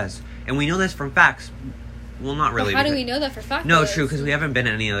like us, and we know this from facts. Well, not really. But how do because- we know that for fact? No, though? true, because we haven't been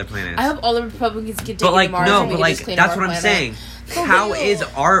to any other planets. I hope all the Republicans get taken But like, to Mars no, and we but can like, just clean that's up what our I'm planet. saying. For How real. is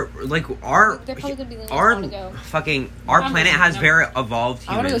our They're probably gonna be the only one to go. fucking our I'm planet gonna- has very evolved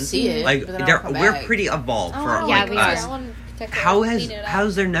I want to go humans. see it. Like but then I'll come we're back. pretty evolved for Oh, Yeah, like we us. are. I want to protect How it, has clean it up.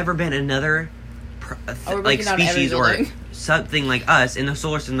 how's there never been another Oh, we're like breaking down every species or building. something like us in the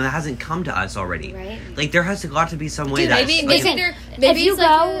solar system that hasn't come to us already? Right. Like there has got to be some way Dude, that Maybe Listen, maybe if you it's like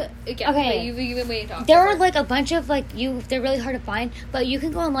go- okay, okay. you've been waiting to talk. There Go are for it. like a bunch of they're really hard to find, but you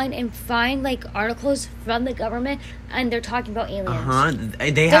can go online and find like articles from the government, and they're talking about aliens.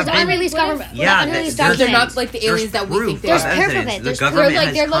 They There's have been. unreleased What if- government. Yeah, unreleased there's- They're documents. not like the There's aliens that we proof think they There's are. of proof of evidence. it. The There's government like-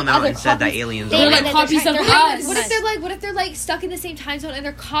 has they're like come out other and said that copies. aliens They- are. They're and like then copies they're of trying us. to- What if they're like stuck in the same time zone and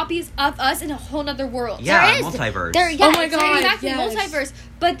they're copies of us in a whole nother world? Yeah, There is. multiverse. Yeah, Oh my it's- God. Exactly, yes. multiverse.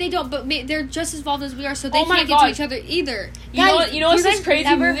 But they don't. But they're just as involved as we are, so they Oh my can't get God. to each other either. You know Guys, what? You know what's you this guys crazy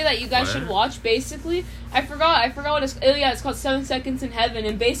never- movie that you guys should What? watch? Basically, I forgot what it's. Oh yeah, it's called 7 Seconds in Heaven.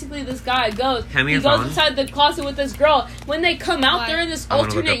 And basically, this guy goes. Hand me He your goes phone. inside the closet with this girl. When they come out, Why? they're in this I wanna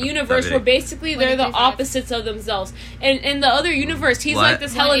look alternate up universe that where video. basically they're the 135. opposites of themselves. And in the other universe, he's What? like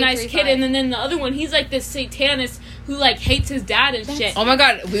this hella nice 1835. kid, and then in the other one, he's like this satanist who like hates his dad and shit. Oh my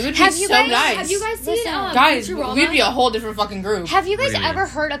god, we would be Have you so guys- nice. Have you guys seen Listen. Guys, Futurama? we'd be a whole different fucking group. Have you guys What do you ever mean?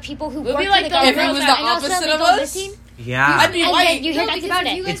 heard of people who We'll work be for like the the government? If it was the girls and also opposite they of go us? missing? Yeah. I'd be And white. then you hear No, nothing because about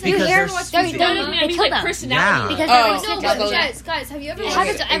if it. you guys It's have because ever there's- watched there's No, no- no, Futurama- no, I they mean kill like them. personality. Because Oh. every No, single but day. guys, have you ever It watched?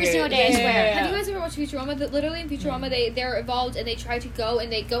 happens every single day, I swear. Have you guys ever watched Futurama? That literally in Futurama, they're evolved and they try to go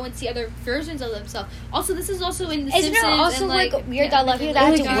and see other versions of themselves. Also, this is also in the Isn't Simpsons. it also and, like weird yeah, that a lot of people that oh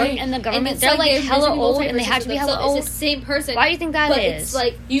have my to God. work in the And government, it's they're like they're hella basically old and they multiverses have to be of hella themselves. old? It's the same person. Why do you think that but is? it's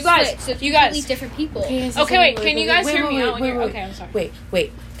like You guys- switched, so it's you guys- completely different people. Okay, wait. Can you guys hear me out? when you're- Okay, I'm sorry.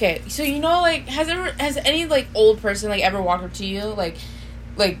 Wait. Okay, so you know, like, has any like old person like ever walked up to you, like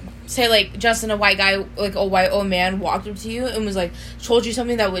say like Justin, a white guy, like a white old man, walked up to you and was like told you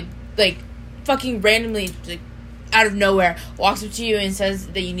something that would like fucking randomly like out of nowhere walks up to you and says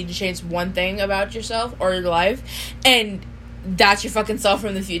that you need to change one thing about yourself or your life, and that's your fucking self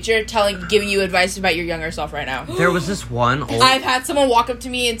from the future giving you advice about your younger self right now. There was this one old. I've had someone walk up to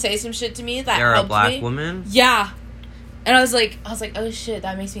me and say some shit to me that They're a helped black me. woman. Yeah. And I was like, oh shit,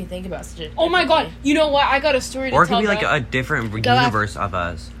 that makes me think about shit. Oh my god! You know what? I got a story to Or it tell. could be like bro. a different Go ahead. universe of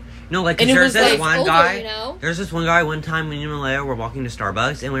us. No, like, 'cause And it there's was, this like, one older, guy. you know? There's this one guy one time when me and Malaya were walking to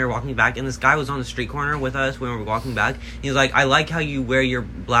Starbucks and we were walking back and this guy was on the street corner with us when we were walking back. He was like, I like how you wear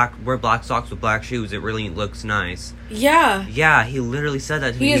black socks with black shoes. It really looks nice. Yeah. Yeah, he literally said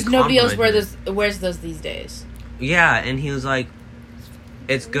that to me. Because He nobody else complimented wears those these days. me. Yeah, and he was like,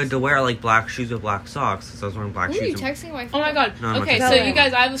 it's good to wear like black shoes with black socks. So I was wearing black Who are you shoes. texting my Oh phone? my god. No, I'm Okay, not so texting. you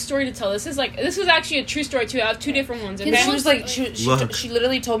guys, I have a story to tell. This was actually a true story too. I have two different ones. And Okay? she was like, Look. she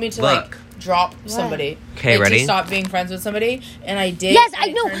literally told me to Look. like drop somebody. Okay, like, ready? To stop being friends with somebody, and I did. Yes, and I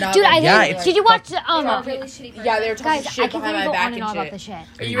it know, turned out dude. like- Did you watch Really shitty Yeah, they were talking guys? I shit can behind my go back on and on and about shit. this shit.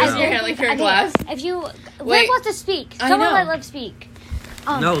 Are You you raising know? your hand like you're in class. If you Wait. Liv wants to speak, I someone know. let Liv speak.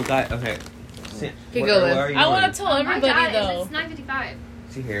 No, guy. Okay. Okay, go, Liv. I want to tell everybody though. It's 9:55.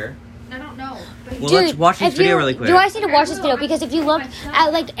 See here. I don't know. But Well, let's watch this if video you- really quick. You guys need to watch this video because if you look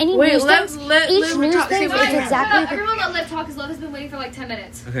at like any news things, each news thing is exactly. Everyone let Liv talk because Liv has been waiting for like 10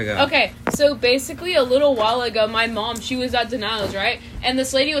 minutes. Okay, go. Okay, so basically a little while ago, my mom, she was at Denials, right? And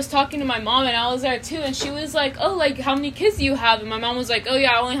this lady was talking to my mom, and I was there too, and she was like, oh, like, how many kids do you have? And my mom was like, oh,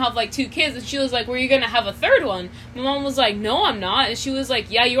 yeah, I only have, like, 2 kids. And she was like, well, you're gonna have a third one. My mom was like, no, I'm not. And she was like,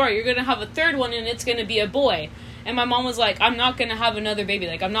 yeah, you are. You're gonna have a third one, and it's gonna be a boy. And my mom was like, I'm not gonna have another baby.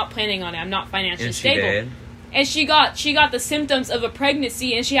 Like, I'm not planning on it. I'm not financially And she stable. did. And she got the symptoms of a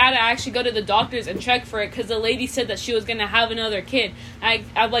pregnancy, and she had to actually go to the doctors and check for it because the lady said that she was gonna have another kid.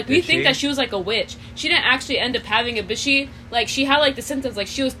 I'm like, we Did think she? that she was like a witch. She didn't actually end up having it, but she had like the symptoms, like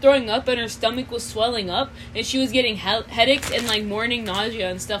she was throwing up and her stomach was swelling up, and she was getting headaches and like morning nausea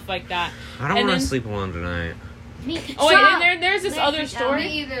and stuff like that. I don't And want to then- sleep alone tonight. Oh wait, and there's this other story.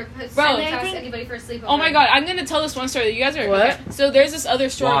 Me either. Bro, Don't trust anybody for a sleepover. Oh my god, I'm gonna tell this one story. You guys are What? okay. So there's this other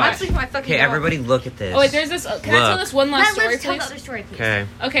story. Watch. I'm sleeping my fucking Okay, dog. everybody look at this. Oh wait, there's this. Can I tell Look. this one last story, Tell the please? other story, please. Okay.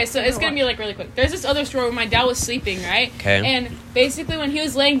 Okay, so it's gonna be like really quick. There's this other story where my dad was sleeping, right? Okay. And basically, when he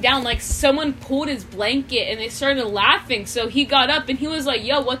was laying down, like someone pulled his blanket and they started laughing. So he got up and he was like,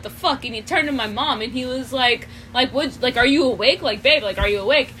 "Yo, what the fuck?" And he turned to my mom and he was like, what? Like, are you awake? Like, babe, like, are you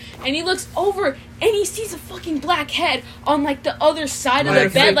awake? And he looks over and he sees a fucking black head on like the other side of Well, the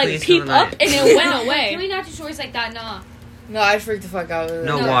can bed, we like please peep tonight? up, and it went Can away. we not do stories like that? Nah. No, I freaked the fuck out.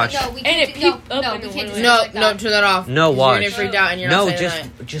 No, watch. No, we And can't it do, peeped no, up no, and we it can't do went stories No, like that. turn that off. No, 'Cause watch. You're getting freaked out and you're No, not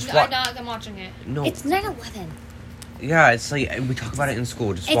saying just I'm watch. not. I'm watching it. No. It's 9/11. Yeah, it's like we talk about it in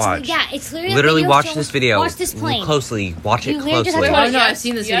school. Just watch. It's literally. Literally a video watch show- this video. Watch this plane. Closely. Watch it You literally just have closely. to Oh, no, I've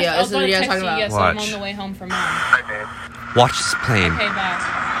seen this video. Yes, This is the video I'm talking about. Yes, Watch. I'm on the way home from mom. Watch this plane. Okay,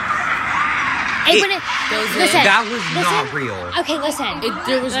 bye. Hey, when it, listen. That was listen. not real. Okay, listen.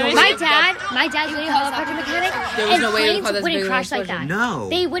 There was no My way. My dad's a helicopter mechanic, There was and no way to planes call this wouldn't big crash like explosion. that. No.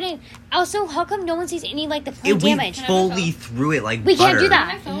 They wouldn't. Also, how come no one sees any like the plane It went damage? fully through it like We butter. can't do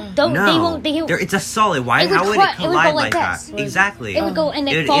that. Don't, No. They won't. They There- it's a solid. Why? It would How would cru- it it would go collide like like this. that? Exactly. It would go and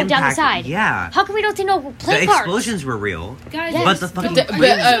It then would fall down the impact- side. Yeah. How come we don't see no The plane parts? explosions were real. Guys, Yes. But the fucking But- Are you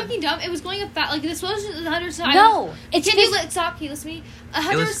but, fucking dumb? It was going up fast. Like the explosion is 100. No, it's Can you just- stop? Can you listen to me?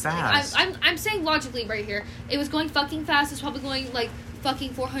 It was fast. I'm saying logically right here. It was going fucking fast. It's probably going like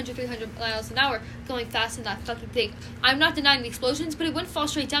fucking 400, 300 miles an hour, going fast in that fucking thing. I'm not denying the explosions, but it wouldn't fall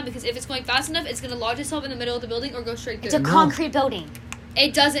straight down because if it's going fast enough, it's gonna lodge itself in the middle of the building or go straight It's a through. concrete building.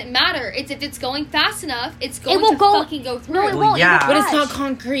 It doesn't matter. It's if it's going fast enough, it's going will to go- fucking go through. No, it Well, won't. yeah. It But will it's not crash.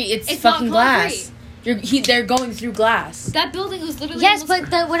 concrete. It's It's not fucking concrete. glass. They're going through glass. That building was literally Yes,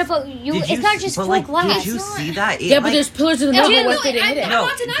 almost- but what about you? Did It's you not see- just but, full like, glass. Did you It's not. see that? It, Yeah, but like, there's pillars in the No, middle. no, What they didn't hit it? I'm No,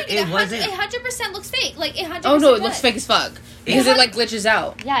 not denying it it. wasn't- 100% looks fake. Like 100%. Oh no, it does. looks fake as fuck because it like glitches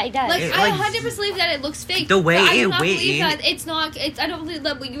out. Yeah, it does. Like It, I like, 100% believe that it looks fake. the way but I do it not went believe in- that it's not. I don't believe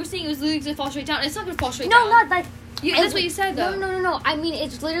that what you were saying. It was literally going to fall straight down. It's not going to fall straight no, down. not like. That's what you said though. No. I mean,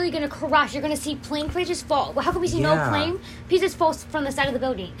 it's literally gonna crash. You're gonna see plane pieces fall. How can we see no Yeah. plane pieces fall from the side of the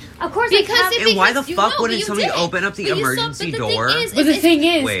building? Of course, Because like, if And why the you fuck know, but wouldn't you somebody did. open up the But you saw- emergency but door? But the thing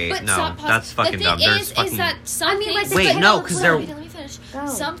is, Wait, but no, stop, pause. that's fucking the thing dumb. There's is fucking- that some mean, like, things. Wait, no, 'cause they're- Let me finish. Go.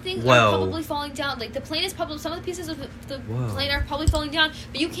 Some things Whoa. are probably falling down. Like the plane is probably some of the pieces of the Whoa. plane are probably falling down,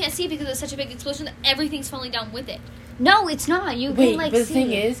 but you can't see because it's such a big explosion that everything's falling down with it. no, it's not. You wait, can like but the see.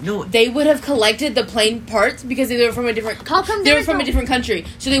 thing is, No. they would have collected the plane parts because they were from a different. How come They were there's from no- a different country,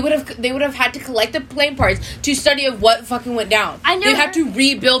 so they would have had to collect the plane parts to study of what fucking went down. I never They have to heard-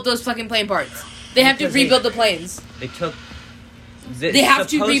 rebuild those fucking plane parts. They have to Because they- rebuild the planes. They took. They have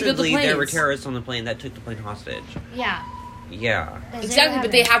to rebuild the supposedly there were planes. terrorists on the plane that took the plane hostage. Yeah. Yeah. That's Exactly, never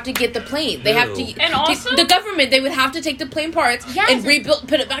but they happened. have to get the plane. They have to. Who? And also- the government. They would have to take the plane parts Yes. and rebuild,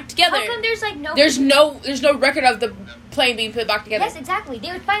 put it back together. How come there's like no? There's no record of the plane being put back together. Yes, exactly.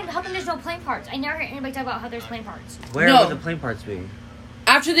 They would find. How come there's no plane parts? I never heard anybody talk about how there's plane parts. Where No. would the plane parts be?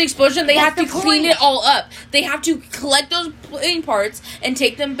 After the explosion, they That's have to the clean point. it all up. They have to collect those plane parts and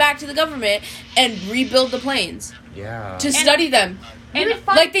take them back to the government and rebuild the planes Yeah. to study them. You And would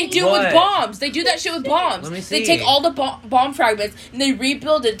find Like they do What? with bombs. They do that shit with bombs. Let me They see. take all the bomb fragments and they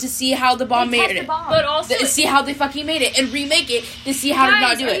rebuild it to see how the bomb They made test the it. bomb. But also, See how they fucking made it and remake it to see how to Guys,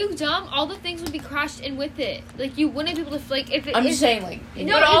 not do are it. you dumb? All the things would be crashed in with it. Like you wouldn't be able to like if it. I'm if- just saying, like,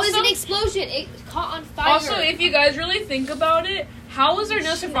 No, But it was also- an explosion. It caught on fire. also, if you guys really think about it, how was there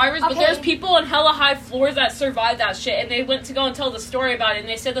no survivors? But Okay. there's people on hella high floors that survived that shit, and they went to go and tell the story about it, and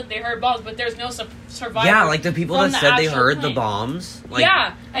they said that they heard bombs, but there's no survivors. Yeah, like the people from that the said they actual heard the plane. bombs. Like,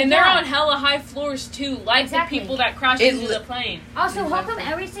 Yeah, and they're Yeah. on hella high floors too, like Exactly. the people that crashed into the plane. Also, how come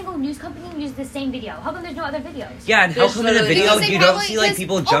every single news company uses the same video? How come there's no other videos? Yeah, and how There's come in the literally- video Because they you don't probably- see like because-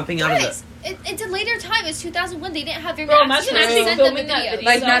 people jumping out of the? guys, it's a later time. It's 2001. They didn't have very Bro, many imagine access to actually send them filming the that video. video.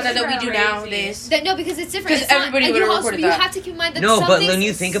 Like, not That's that we do crazy. nowadays. No, because it's different. Because It's not- everybody and would've you also- recorded You that. have to keep in mind that No, some but things- when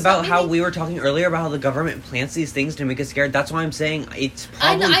you think some about how things- we were talking earlier about how the government plants these things to make us scared, that's why I'm saying it's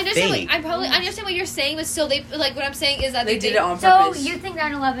I probably understand. fake. I understand what you're saying, but still, they like what I'm saying is that They did it on So purpose. you think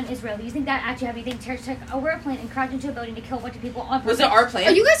 9/11 is real? You think that actually happened? You think terrorists took over a plane and crashed into a building to kill a bunch of people on purpose? Was it our plan?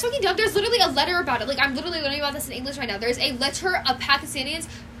 Are you guys fucking dumb? There's literally a letter about it. Like, I'm literally learning about this in English right now. There's a letter of Pakistanians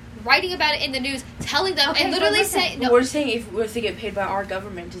writing about it in the news, telling them, Okay, and but literally listen, saying, But no. we're saying if we're to get paid by our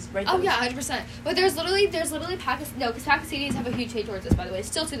government, just right. Oh yeah, 100%. But there's literally Pakistan. No, because Pakistanians have a huge hate towards us, by the way,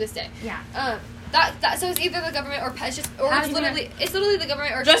 still to this day. Yeah. So it's either the government or it's just, or How it's do you literally the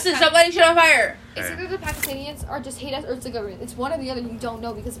government or Justin, just stop lighting shit on fire. It's either the Pakistanians or just hate us or it's the government. It's one or the other. You don't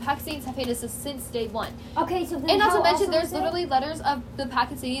know because the Pakistanians have hated us since day one. Okay, so then And not how to mention, also there's is it? literally letters of the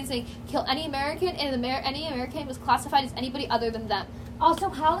Pakistanians saying kill any American, and any American was classified as anybody other than them. Also,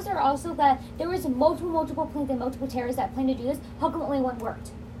 how is there also that there was multiple planes and multiple terrorists that planned to do this? How come only one worked?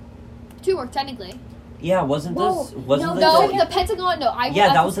 Two work technically. Yeah, wasn't Whoa, this? Wasn't no, this? No, second- the Pentagon. No, I.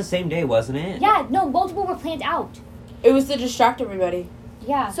 Yeah, that was the same day, wasn't it? Yeah, no, multiple were planned out. It was to distract everybody.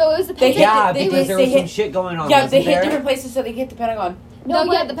 Yeah. So it was the They Pentagon. Yeah, They because hit- there they was some hit- shit going on. Yeah, wasn't they hit there? different places so they hit the Pentagon. No,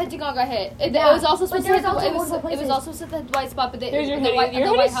 but- yeah, the Pentagon got hit. It Yeah, was also but supposed to. there's Hit also it was. multiple It was places. also supposed to hit the white spot, but they, There's your the hoodie. White, Your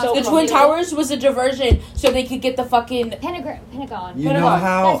the White hoodie's House. so The didn't Twin do it. Towers was a diversion so they could get the fucking. Pentagon. You know Pentagon.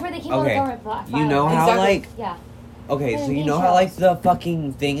 how? That's where they keep all the Okay. government You know how Exactly. like Yeah. okay, so you Pentagon know how like the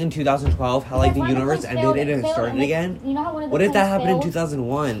fucking thing in 2012, how like Because the one of universe planes ended and it failed started and they- again. You know how one of the What if that planes happened in failed?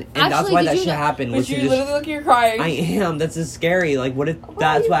 2001? And that's Actually, why did that you shit know- happened. But Was you you just literally look, you're crying. I am. That's just scary. Like, what if Why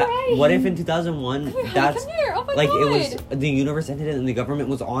that's are you what? crying? What if in 2001 that's Come here. Oh my like god. it was the universe ended and the government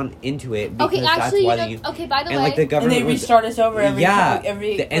was on into it because Okay, actually, that's you why know, the okay. By the and way, like the and government they was restart us over every yeah,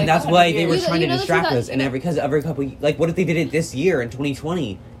 every and like, that's 100 why they were years. trying to know the distract two us. And every couple like what if they did it this year in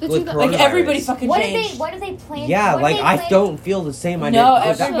 2020 The with two- coronavirus? Like everybody fucking What changed. if they planned? Yeah, what if like they I planned- don't feel the same. I No,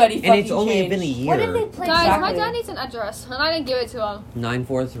 did, everybody and it's fucking only changed. been a year. What if they planned? guys, Exactly. my dad needs an address, and I didn't give it to him.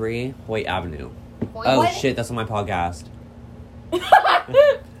 943 Hoyt Avenue. Boy, Oh What? shit, that's on my podcast.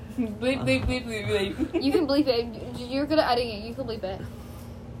 Bleep, bleep, bleep, bleep, bleep. You can bleep it. You're good at editing it. You can bleep it.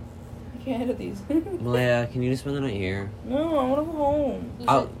 I can't edit these. Malaya, can you just spend the night here? No, I want to go home. You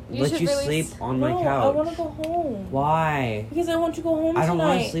I'll should- let should you really sleep on no, my I couch. want to go home. Why? Because I want to go home I don't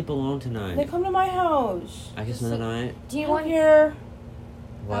want tonight. to sleep alone Then tonight. come to my house. I can spend the night. Do you I'm want? here.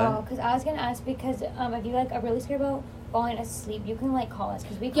 What? Oh, because I was gonna ask because if you like are really scared about falling asleep, you can like call us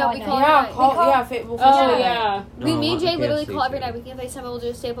because we call. Yeah, at we night. call Yeah, night. call. We call- Yeah, we'll fix Oh it. yeah. Me No, and I Jay can't literally sleep call every here. night. We can FaceTime, but we'll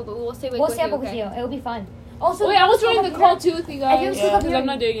just stay up, but we'll stay awake. We'll with stay you, up with okay? you. It will be fun. Also, Wait, I was if you doing go the to call computer- too with you If guys. you have Yeah. school Because I'm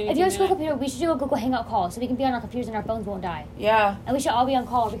not doing If anything. you have school tonight. computer, we should do a Google Hangout call so we can be on our computers and our phones won't die. Yeah. And we should all be on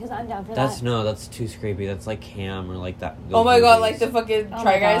call because I'm down for That's that. that's too creepy. That's like Cam or like that. Oh those my god, movies. like the fucking Oh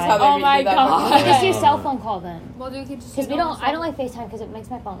Try my Guys, God. how they Oh did my that God. fucking- Just do a cell phone call then. Well, we can just Because do we normal don't. I don't stuff. like FaceTime because it makes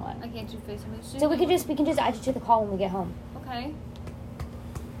my phone wet. I can't do FaceTime. So we can just add you to the call when we get home. Okay.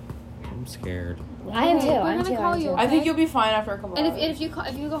 I'm scared. I am Okay, too. we're I'm gonna too. call I'm you. too. I think you'll be fine after a couple And hours. if you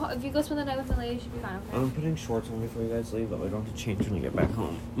go spend the night with Malaya, you should be fine. Okay. I'm putting shorts on before you guys leave, but we don't have to change when we get back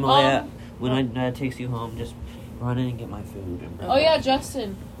home. Malaya, when my dad takes you home, just run in and get my food. And Oh yeah,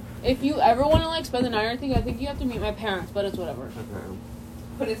 Justin. If you ever want to like spend the night or anything, I think you have to meet my parents. But it's whatever. Okay.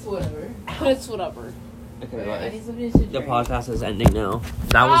 But it's whatever. But it's whatever. Okay, I need something to drink. the podcast is ending now.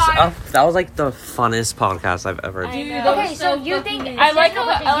 That was like the funnest podcast I've ever done. Dude, know. that Okay, was so so you fucking- think- I like so how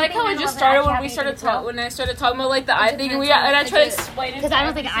you think I like how it 9/11 just started when we actually started happened talking when I started talking about like the It eye thing, and we depends and I on- tried to it's a- explain it. Because to I don't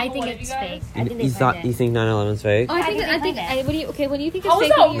every think I single think one of it's you guys. fake. I think they You planned thought you it. think 9/11's fake? Oh, I think they planned it. what do you think How is was fake?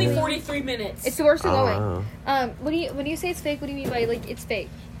 that what do you only mean? 43 minutes? It's the worst Oh, going. wow. When you say it's fake, what do you mean by like it's fake?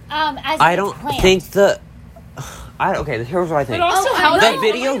 As I it's don't planned. think okay, here's what I think. But also, Oh, how I The know.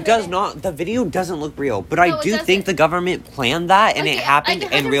 video Wait a does minute. not. The video doesn't look real, but No, I it do doesn't. think the government planned that and Like, it happened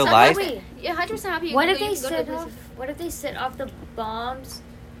in real 100% life. Wait. Yeah, 100% happy. What if you they can go to set places. off? What if they set off the bombs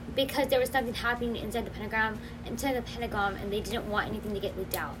because there was something happening inside the Pentagon, and they didn't want anything to get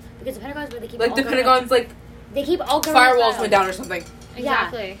leaked out because the Pentagon's where they keep Like all the government- Pentagon's like They keep all government firewalls files. went down or something.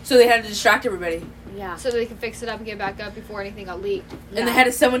 Exactly. So they had to distract everybody. Yeah. So they can fix it up and get back up before anything got leaked. And they had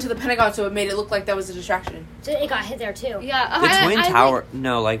to send one to the Pentagon so it made it look like that was a distraction. So it got hit there too. Yeah. The Twin Tower.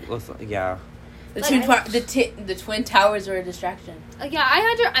 No, like, yeah. The Twin Towers are a distraction. Yeah,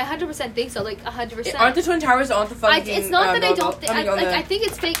 I 100% think so. Like 100%. Aren't the Twin Towers on the fucking? It's not that I don't think. I think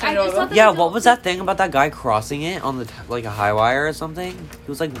it's fake. It's not that Yeah, I what don't was that thing about that guy crossing it on the like a high wire or something? He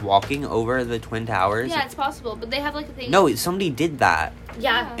was like walking over the Twin Towers. Yeah, it's possible, but they have like a thing. No, somebody did that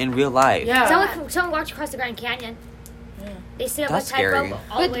Yeah. in real life. Yeah. Someone walked across the Grand Canyon. Yeah. They sit up That's with tightrope scary.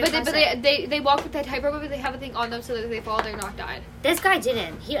 all the way across it. They walk with that tightrope, but they have a thing on them so that if they fall, they're not died. This guy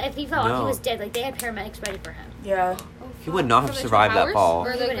didn't. If he fell off, No. he was dead. Like, they had paramedics ready for him. Yeah. He would not have From the survived that Twin fall. Towers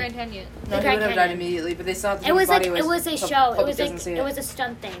Or He the wouldn't. Grand Canyon. No, he Grand would have died Canyon. immediately, but they still have to It was like, body it was a so show. It public was doesn't like, see it was a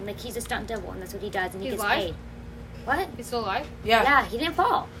stunt thing. Like, he's a stunt double, and that's what he does, and he He's gets alive? paid. What? He's still alive? Yeah. Yeah, he didn't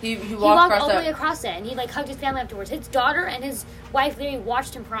fall. He He walked walked across all the way that. across it, and he, like, hugged his family afterwards. His daughter and his wife literally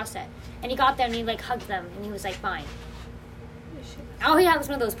watched him cross it. And he got there, and he, like, hugged them, and he was, like, fine. All he had was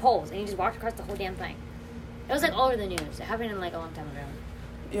one of those poles, and he just walked across the whole damn thing. It was, like, all over the news. It happened in, like, a long time ago.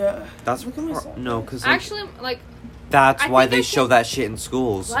 Yeah. That's no, because like, Actually, like, that's I why think they I show can- that shit in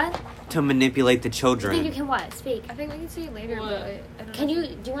schools What? to manipulate the You think you children. can what? Speak. I think we can see it later, What? but I don't Can know. you,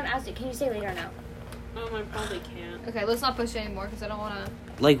 do you want to ask it? Can you say later or no? I probably can't. Okay, let's not push it anymore because I don't want to.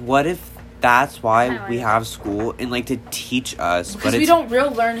 Like, what if that's why Kinda we like- have school and like to teach us? Because But we it's don't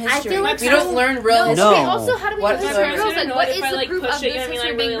learn history. feel like we don't so- learn real No. history. Okay, also, how do we What know is history our- girls? Like, what is if I the like proof push of it, this I mean history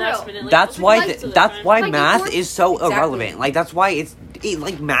like being really real? last minute. Like, that's I'll why just th- like that's to why the Like, math before- is so Exactly. irrelevant. Like that's why it's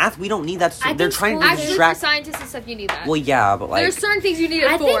like math. We don't need that. I They're think trying to schools- Actually, for distract. scientists and stuff, you need that. Well, yeah, but like There's certain things you need it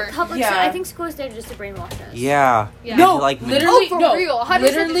I for. think Yeah. I think school is there just to brainwash us. yeah. Yeah. No, Like, literally, Oh, for no. real. 100%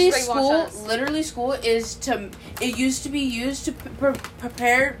 Literally, just brainwash school. us. Literally, school is to. It used to be used to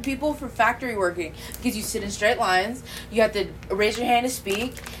prepare people for factory working because you sit in straight lines. You have to raise your hand to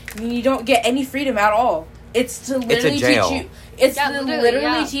speak. And you don't get any freedom at all. It's to literally jail. teach you. It's Yeah, to literally,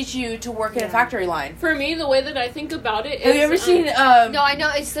 literally yeah. teach you to work in a Yeah. factory line. For me, the way that I think about it is. Have you ever seen? No, I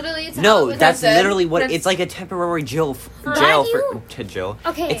know. It's literally. It's No, how- that's Prince Ed? literally what Prince- it's like. A temporary jail For- jail Why for you- to jail.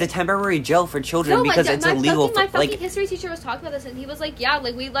 Okay. It's a temporary jail for children No, because it's illegal. My For, fucking like history teacher was talking about this, and he was like, "Yeah,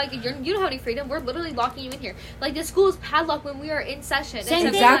 like we like you don't have any freedom. We're literally locking you in here. Like the school is padlocked when we are in session. Same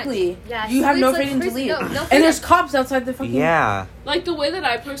It's thing. Exactly. Yes. You have It's no like freedom to prison- leave, no freedom. and there's cops outside the fucking. yeah, Like the way that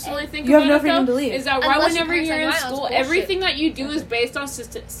I personally think You have about no it, freedom though, to leave. is that right Unless whenever your you're in parents are school, violent, it's everything that you do is based on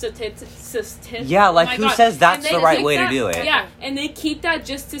statistics. yeah. Like Oh my who God. says that's And the they right keep way to that- do it? Yeah, and they keep that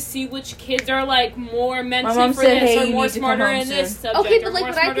just to see which kids are like more mentally mom for said, this "Hey, or you more need to come smarter home in this soon." subject. Okay, or but, like, more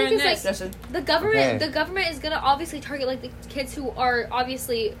what I smarter think in is, like, this. Justin. The government, Okay. the government is gonna obviously target like the kids who are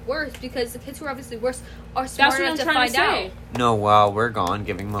obviously worse because the kids who are obviously worse are That's smart what enough I'm to trying find to out. say. No, while we're gone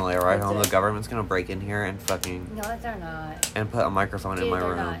giving Malaya a ride That's home, it. the government's gonna break in here and fucking No, they're not. and put a microphone in Dude, my they're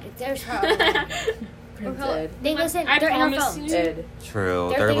room. not. It's their problem. Prince Okay. Ed. They listen. I They're in our promise phones. you. Ed. True,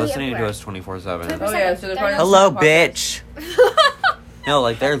 They're they're literally listening to everywhere. us 24/7. Oh yeah, so they're probably Hello, podcast. bitch. No,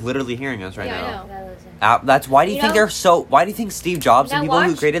 like they're literally hearing us right Yeah, I now. know. Gotta listen. That's why do you You think know- they're so? Why do you think Steve Jobs and Now people who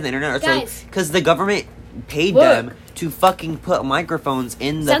watch- created the internet are Guys. so? Because the government paid Look. them to fucking put microphones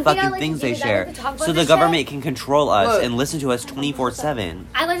in the Something I fucking like to things do they is I share, like to talk about so the this government shit. can control us Look. and listen to us 24/7.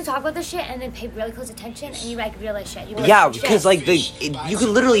 I like to talk about this shit and then pay really close attention, and you like realize shit. You be like, Yeah, shit. because like you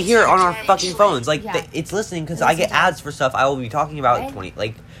can literally hear it on our fucking phones. Like Yeah. it's listening because I get ads for stuff I will be talking about in Right? 20.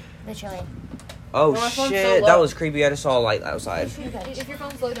 Like, Literally. oh Well, my phone's shit, so that low. was creepy. I just saw a light outside. If your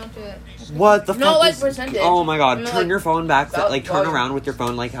phone's low, don't do it. What the No, fuck? like is- percentage. Oh my god! I mean, Turn like, your phone back. about Like turn volume. around with your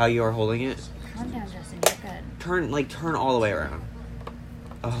phone, like how you are holding it. Calm down, Justin. You're good. Turn all the way around.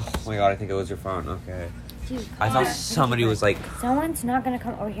 Oh my god! I think it was your phone. Okay. Dude, I calm thought down. somebody was like, Someone's not gonna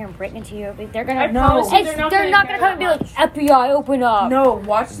come over here and break into your. They're gonna. I promise you It's- they're not they're gonna not gonna come and be like FBI, open up. No,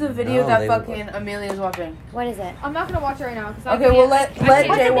 watch the video No, that they fucking Amelia's watching. What is it? I'm not gonna watch it right now because Okay, well let What's the Jay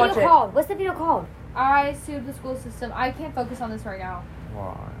video watch it. called? What's the video called? I sued the school system. I can't focus on this right now.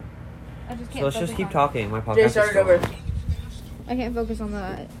 why? I just can't. So let's just focus keep on talking. My podcast Jay, is start it still over. on. I can't focus on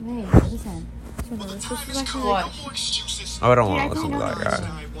that. Wait, listen. This is actually What? Oh, I don't Dude, I want to listen to don't that know.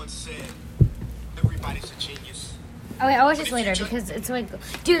 guy. Everybody's a genius. Oh wait, I'll watch this later because it's like,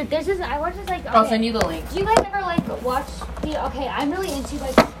 dude, there's this. I watch this like. I'll okay. send you the link. Do you guys ever like watch the? Okay, I'm really into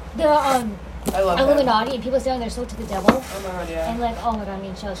like the I love that. Illuminati and people saying they're sold to the devil Oh my god, yeah. and like oh my god, I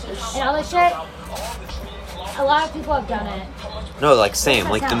mean shows and all that shit. A lot of people have done it. No, like same,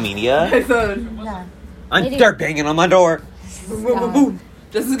 like the media. My phone. Yeah. They're banging on my door.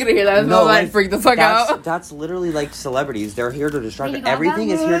 Justin's gonna hear that. No, No, I like, freak the fuck out. That's literally like celebrities. They're here to distract. Lady Gaga? Everything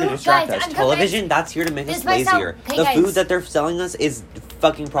is here to distract Guys, us. I'm Television, that's here to make us This might sound- lazier. okay, The guys. food that they're selling us is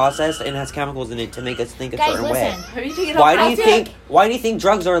fucking processed and has chemicals in it to make us think a Guys, certain listen. way. Have you taken Why health do you class yet? think? Why do you think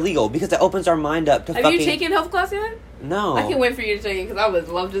drugs are illegal? Because it opens our mind up to Have fucking. you taken health class yet? No. I can't wait for you to tell you because I would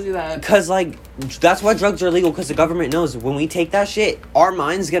love to see that. Because, like, that's why drugs are illegal, because the government knows when we take that shit, our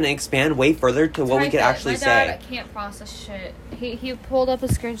mind's going to expand way further to what we could actually say. My dad can't process shit. He pulled up a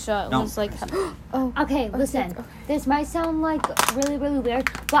screenshot and was like, oh. Okay, listen. This might sound like really, really weird,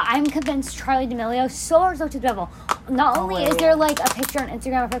 but I'm convinced Charlie D'Amelio sold herself to the devil. Not only is there like a picture on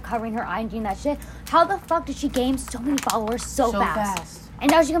Instagram of her covering her eye and doing that shit, how the fuck did she gain so many followers so fast? And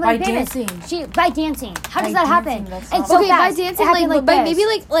now she's gonna be famous. By dancing. How does that happen? It's so Okay, fast. by dancing, like by maybe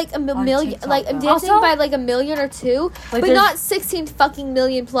like a million, like dancing Also- by like a million or two, Like, but there's- not 16 fucking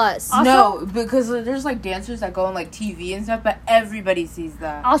million plus. Also- No, because there's like dancers that go on like TV and stuff, but everybody sees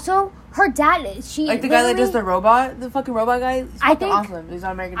that. Also, her dad, she Like the guy that does literally- the robot, the fucking robot guy. He's I fucking think- awesome. He's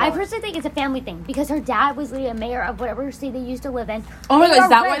on American I Idol. personally think it's a family thing because her dad was literally a mayor of whatever state they used to live in. Oh my They god, are is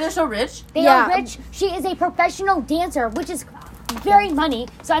that rich. why they're so rich? They Yeah. are rich. She is a professional dancer, which is very money.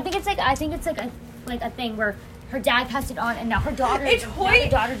 So I think it's like a thing where her dad passed it on, and now her daughter. It's now Hoyt. the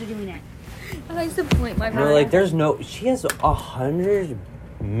daughters are doing it. I used to point my No, like, there's no... She has 100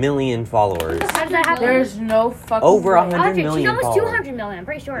 million followers. How does that happen? There's no fucking Over way. 100 She's million almost followers. 200 million. I'm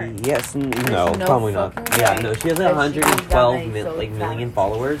pretty sure. Yes, no, no probably not. fucking Yeah, way no, she has that like she did 112 that so million fast.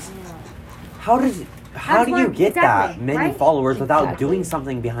 followers. How do That's you what- get that exactly, many right? followers without Exactly. doing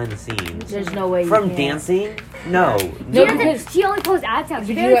something behind the scenes? There's no way. From you can. dancing? No. No, She because she only posts ads now. She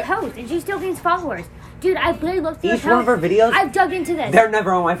Did barely you- posts, and she still gains followers. Dude, I've literally looked through Each her one of her videos, I've dug into this. they're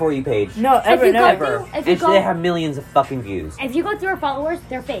never on my For You page. no, ever, you go never. Ever. If you And go- they have millions of fucking views. If you go through her followers,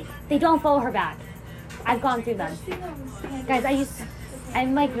 they're fake. They don't follow her back. I've gone through them. Guys,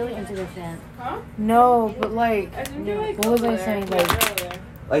 I'm like really into this shit. No, but like, I think you're, like, what was over I there. saying? Yeah, Like, earlier.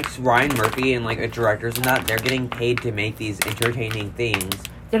 Like Ryan Murphy and like directors and that, they're getting paid to make these entertaining things.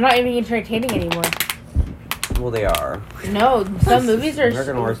 they're not even entertaining anymore. Well, they are. No, some movies are.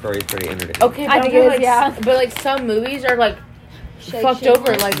 American Horror Story is pretty entertaining. Okay, I but think I'm it like, is, yeah. but like some movies are like fucked shake.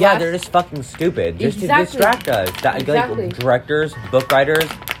 over. Like Yeah, last- they're just fucking stupid. Just Exactly. to distract us. Exactly. Like directors, book writers,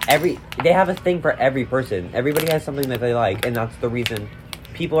 they have a thing for every person. Everybody has something that they like, and that's the reason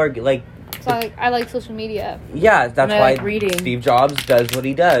people are like. So I like social media. Yeah, that's And I why like reading. Steve Jobs does what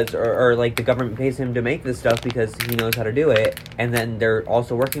he does, or like the government pays him to make this stuff because he knows how to do it, and then they're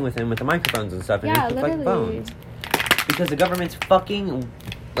also working with him with the microphones and stuff, and Yeah, it's just like literally. phones. Because the government's fucking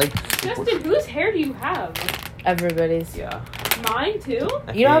like. Justin, whose hair do you have? everybody's. Yeah. Mine too.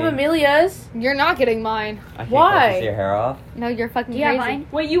 You don't have Amelia's. You're not getting mine. I can't Why? Your hair off. No, you're fucking Do you have crazy. mine?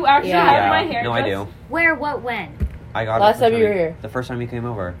 Wait, you actually Yeah. have my hair? No, I Jess? do. Where, what, when? I got Last it the time first you were here. The first time you came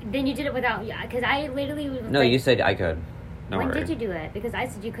over. Then you did it without, yeah, because I literally was No, like, you said I could. No when worry. did you do it? Because I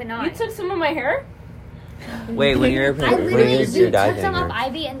said you could not. You took some of my hair. Wait, when you're I when literally, your you dad took some came off here.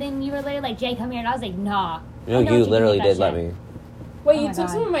 Ivy, and then you were literally like, Jay, come here, and I was like, nah. No, I know you what literally do with did that let shit. me. Wait, Oh you my took God.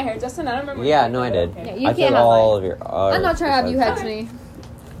 some of my hair, Justin. I don't remember. Yeah, no, I did. Okay. Yeah, you I can't took have all mine. of your. I'm not trying to have you episodes. head to me.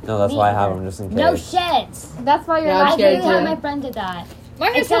 No, that's Me why I have either. them just in case. No shit. That's why you're Yeah, I'm I like, scared literally had too. my friend did that. my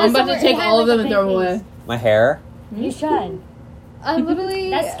hair's Except I'm so about to it take had, all of like, them a and throw them fake away. face. My hair? You should. I'm literally.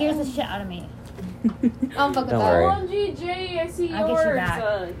 That scares the shit out of me. I'm fucking Don't that. worry. OMG, Jay, I see I'll get yours. you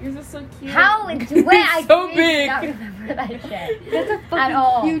back. Yours is so cute. How? Wait, I so did big. not remember that shit. That's a At fucking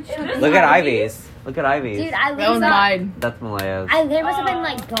all. huge. Is this Look at Ivy's? Ivy's. Look at Ivy's. Dude, I That was literally mine. That's Malaya's. I literally must have been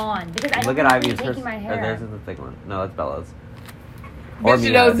like gone because I Look don't at remember Ivy's. taking my Or hair. theirs is the thick one. No, that's Bella's. Or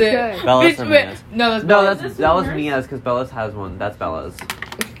Bitch knows Mia's. it. Bella's Bitch, or wait. Mia's. No, that's No, Bella's. that one was hers? Mia's because Bella's has one. That's Bella's.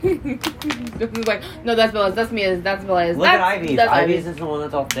 This is like, no, that's Bella's. That's Mia's. That's Bella's. Look that's, at Ivy's. That's Ivy's is the one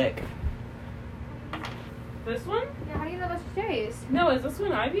that's all thick. This one? Yeah, how do you know that's Jay's? No, is this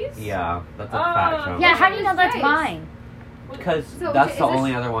one Ivy's? Yeah, that's a Oh, fat chunk. Yeah, how do you know that's Nice. mine? Because So, that's is the this-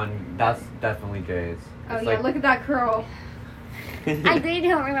 only other one. That's definitely Jay's. Oh It's yeah, like- look at that curl. I really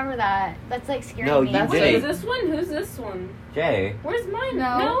don't remember that. That's like scary. No, me. you That's did. Wait, is this one? Who's this one? Jay. Where's mine?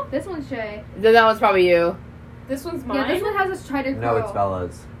 No, this one's Jay. Then that one's probably you. This one's mine? Yeah, this one has a strider curl. No, it's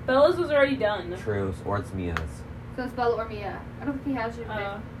Bella's. Bella's was already done. True, or it's Mia's. So it's Bella or Mia. I don't think he has your pick.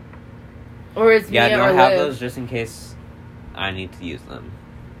 Or it's Yeah, Mia no, or I have Liv. those just in case I need to use them.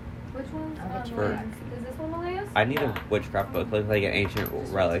 Which one's I'll get you Malaya's? back. Is this one Malaya's? I need a witchcraft book, like an ancient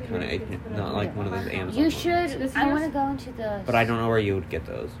relic, kind of ancient, not like one of those Amazon You ones. should. This I yours? want to go into the. But I don't know where you would get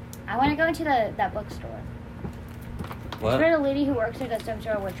those. I want to go into that bookstore. What? There's a lady who works there that does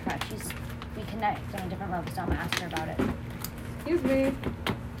our witchcraft. We connect on a different level, so I'm gonna ask her about it. Excuse me.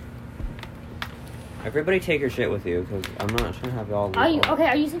 Everybody take your shit with you, because I'm not trying to have y'all Are you leave okay?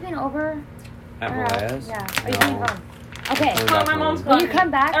 Are you sleeping over? at or- Mariah's. Yeah. Are you No. coming home? Okay. I'm Come on, back my mom's home. When calling you come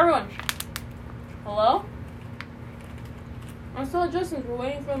me. back- Everyone. Hello? I'm still at Justin's. We're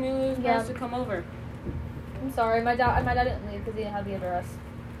waiting for Amelia's Yeah. parents to come over. I'm sorry, my dad didn't leave because he didn't have the address.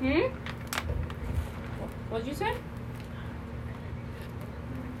 Hmm? What'd you say?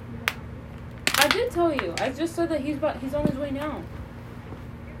 did tell you. I just said that he's on his way now.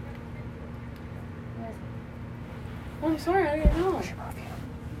 Oh, I'm sorry, I didn't know.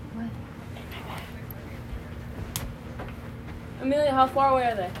 Amelia, how far away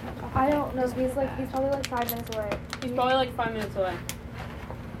are they? I don't know. He's probably like 5 minutes away. He's probably like 5 minutes away.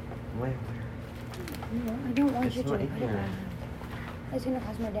 Wait, I don't want you to. not in here. It's gonna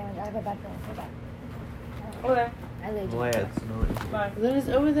cause more damage. I have a bad feeling. Go back. Okay. I laid you. Wait, it's not in here. Bye. Then it's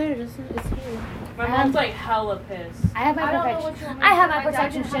over there. Just it's here. My mom's like hella pissed. I have my I don't know protection. what you want. I have my My dad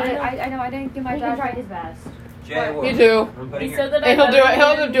protection didn't- shit. I know. I didn't give my He dad. tried his best. Jay, what? You do. I'm putting He your... said that Hey, he'll do it. He'll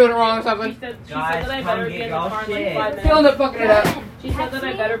end up doing it wrong or She something. said Guys, that I come better get be in the y'all car in like shit. 5 He'll end minutes. up fucking it up. She said that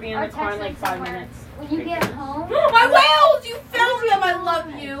I better be in the car in like 5 minutes. When you get home, My whales! You found them. I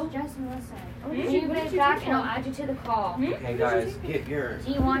love you. Justin, listen. What You did you put it do back to and I'll him? add you to the call. Okay, guys, get your...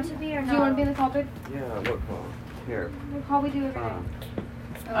 Do you want to be or not? Do you want to be in the call, babe? Yeah, what call? Here. What call we do every day?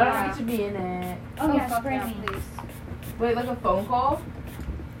 I don't need to be in it. Oh, yeah, fuck spray no, me. please. Wait, like a phone call?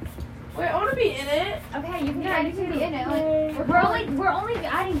 Wait, I want to be in it. Okay, you can Yeah, add you can be in it. Like, We're only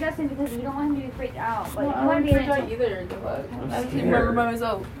adding Justin because we don't want him to be freaked out. But I you don't want to be in want it. to either. The fuck? I just scared. remember by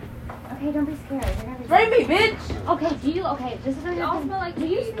myself. Okay, don't be scared. You're gonna be Spray fine. me, bitch! Okay, do you? Okay, this is they all smell like Do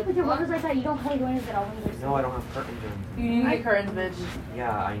you weed. sleep with your windows like that? You don't play windows at all when you're No, I don't have curtains in. You need to get curtains, bitch.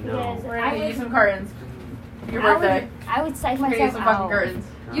 Yeah, I know. Because We're I gonna get you would, some curtains. Your birthday. I would psych We're gonna get myself some fucking out. curtains.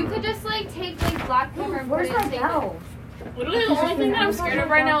 you could just like take like black paper and put Where's it my in tape bell? Literally, the only thing that I'm scared of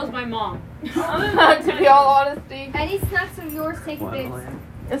right now is my mom. To be all honesty. it. Any snacks of yours, take What? bits.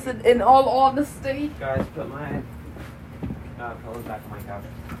 Listen, in all honesty. Guys, put my pillows back on my couch.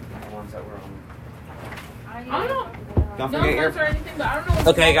 The ones that were on. I don't know. Don't No forget your... offense or anything, but I don't know what's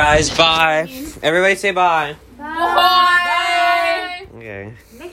Okay, going on guys, with bye. these. Everybody say bye. Bye! Okay.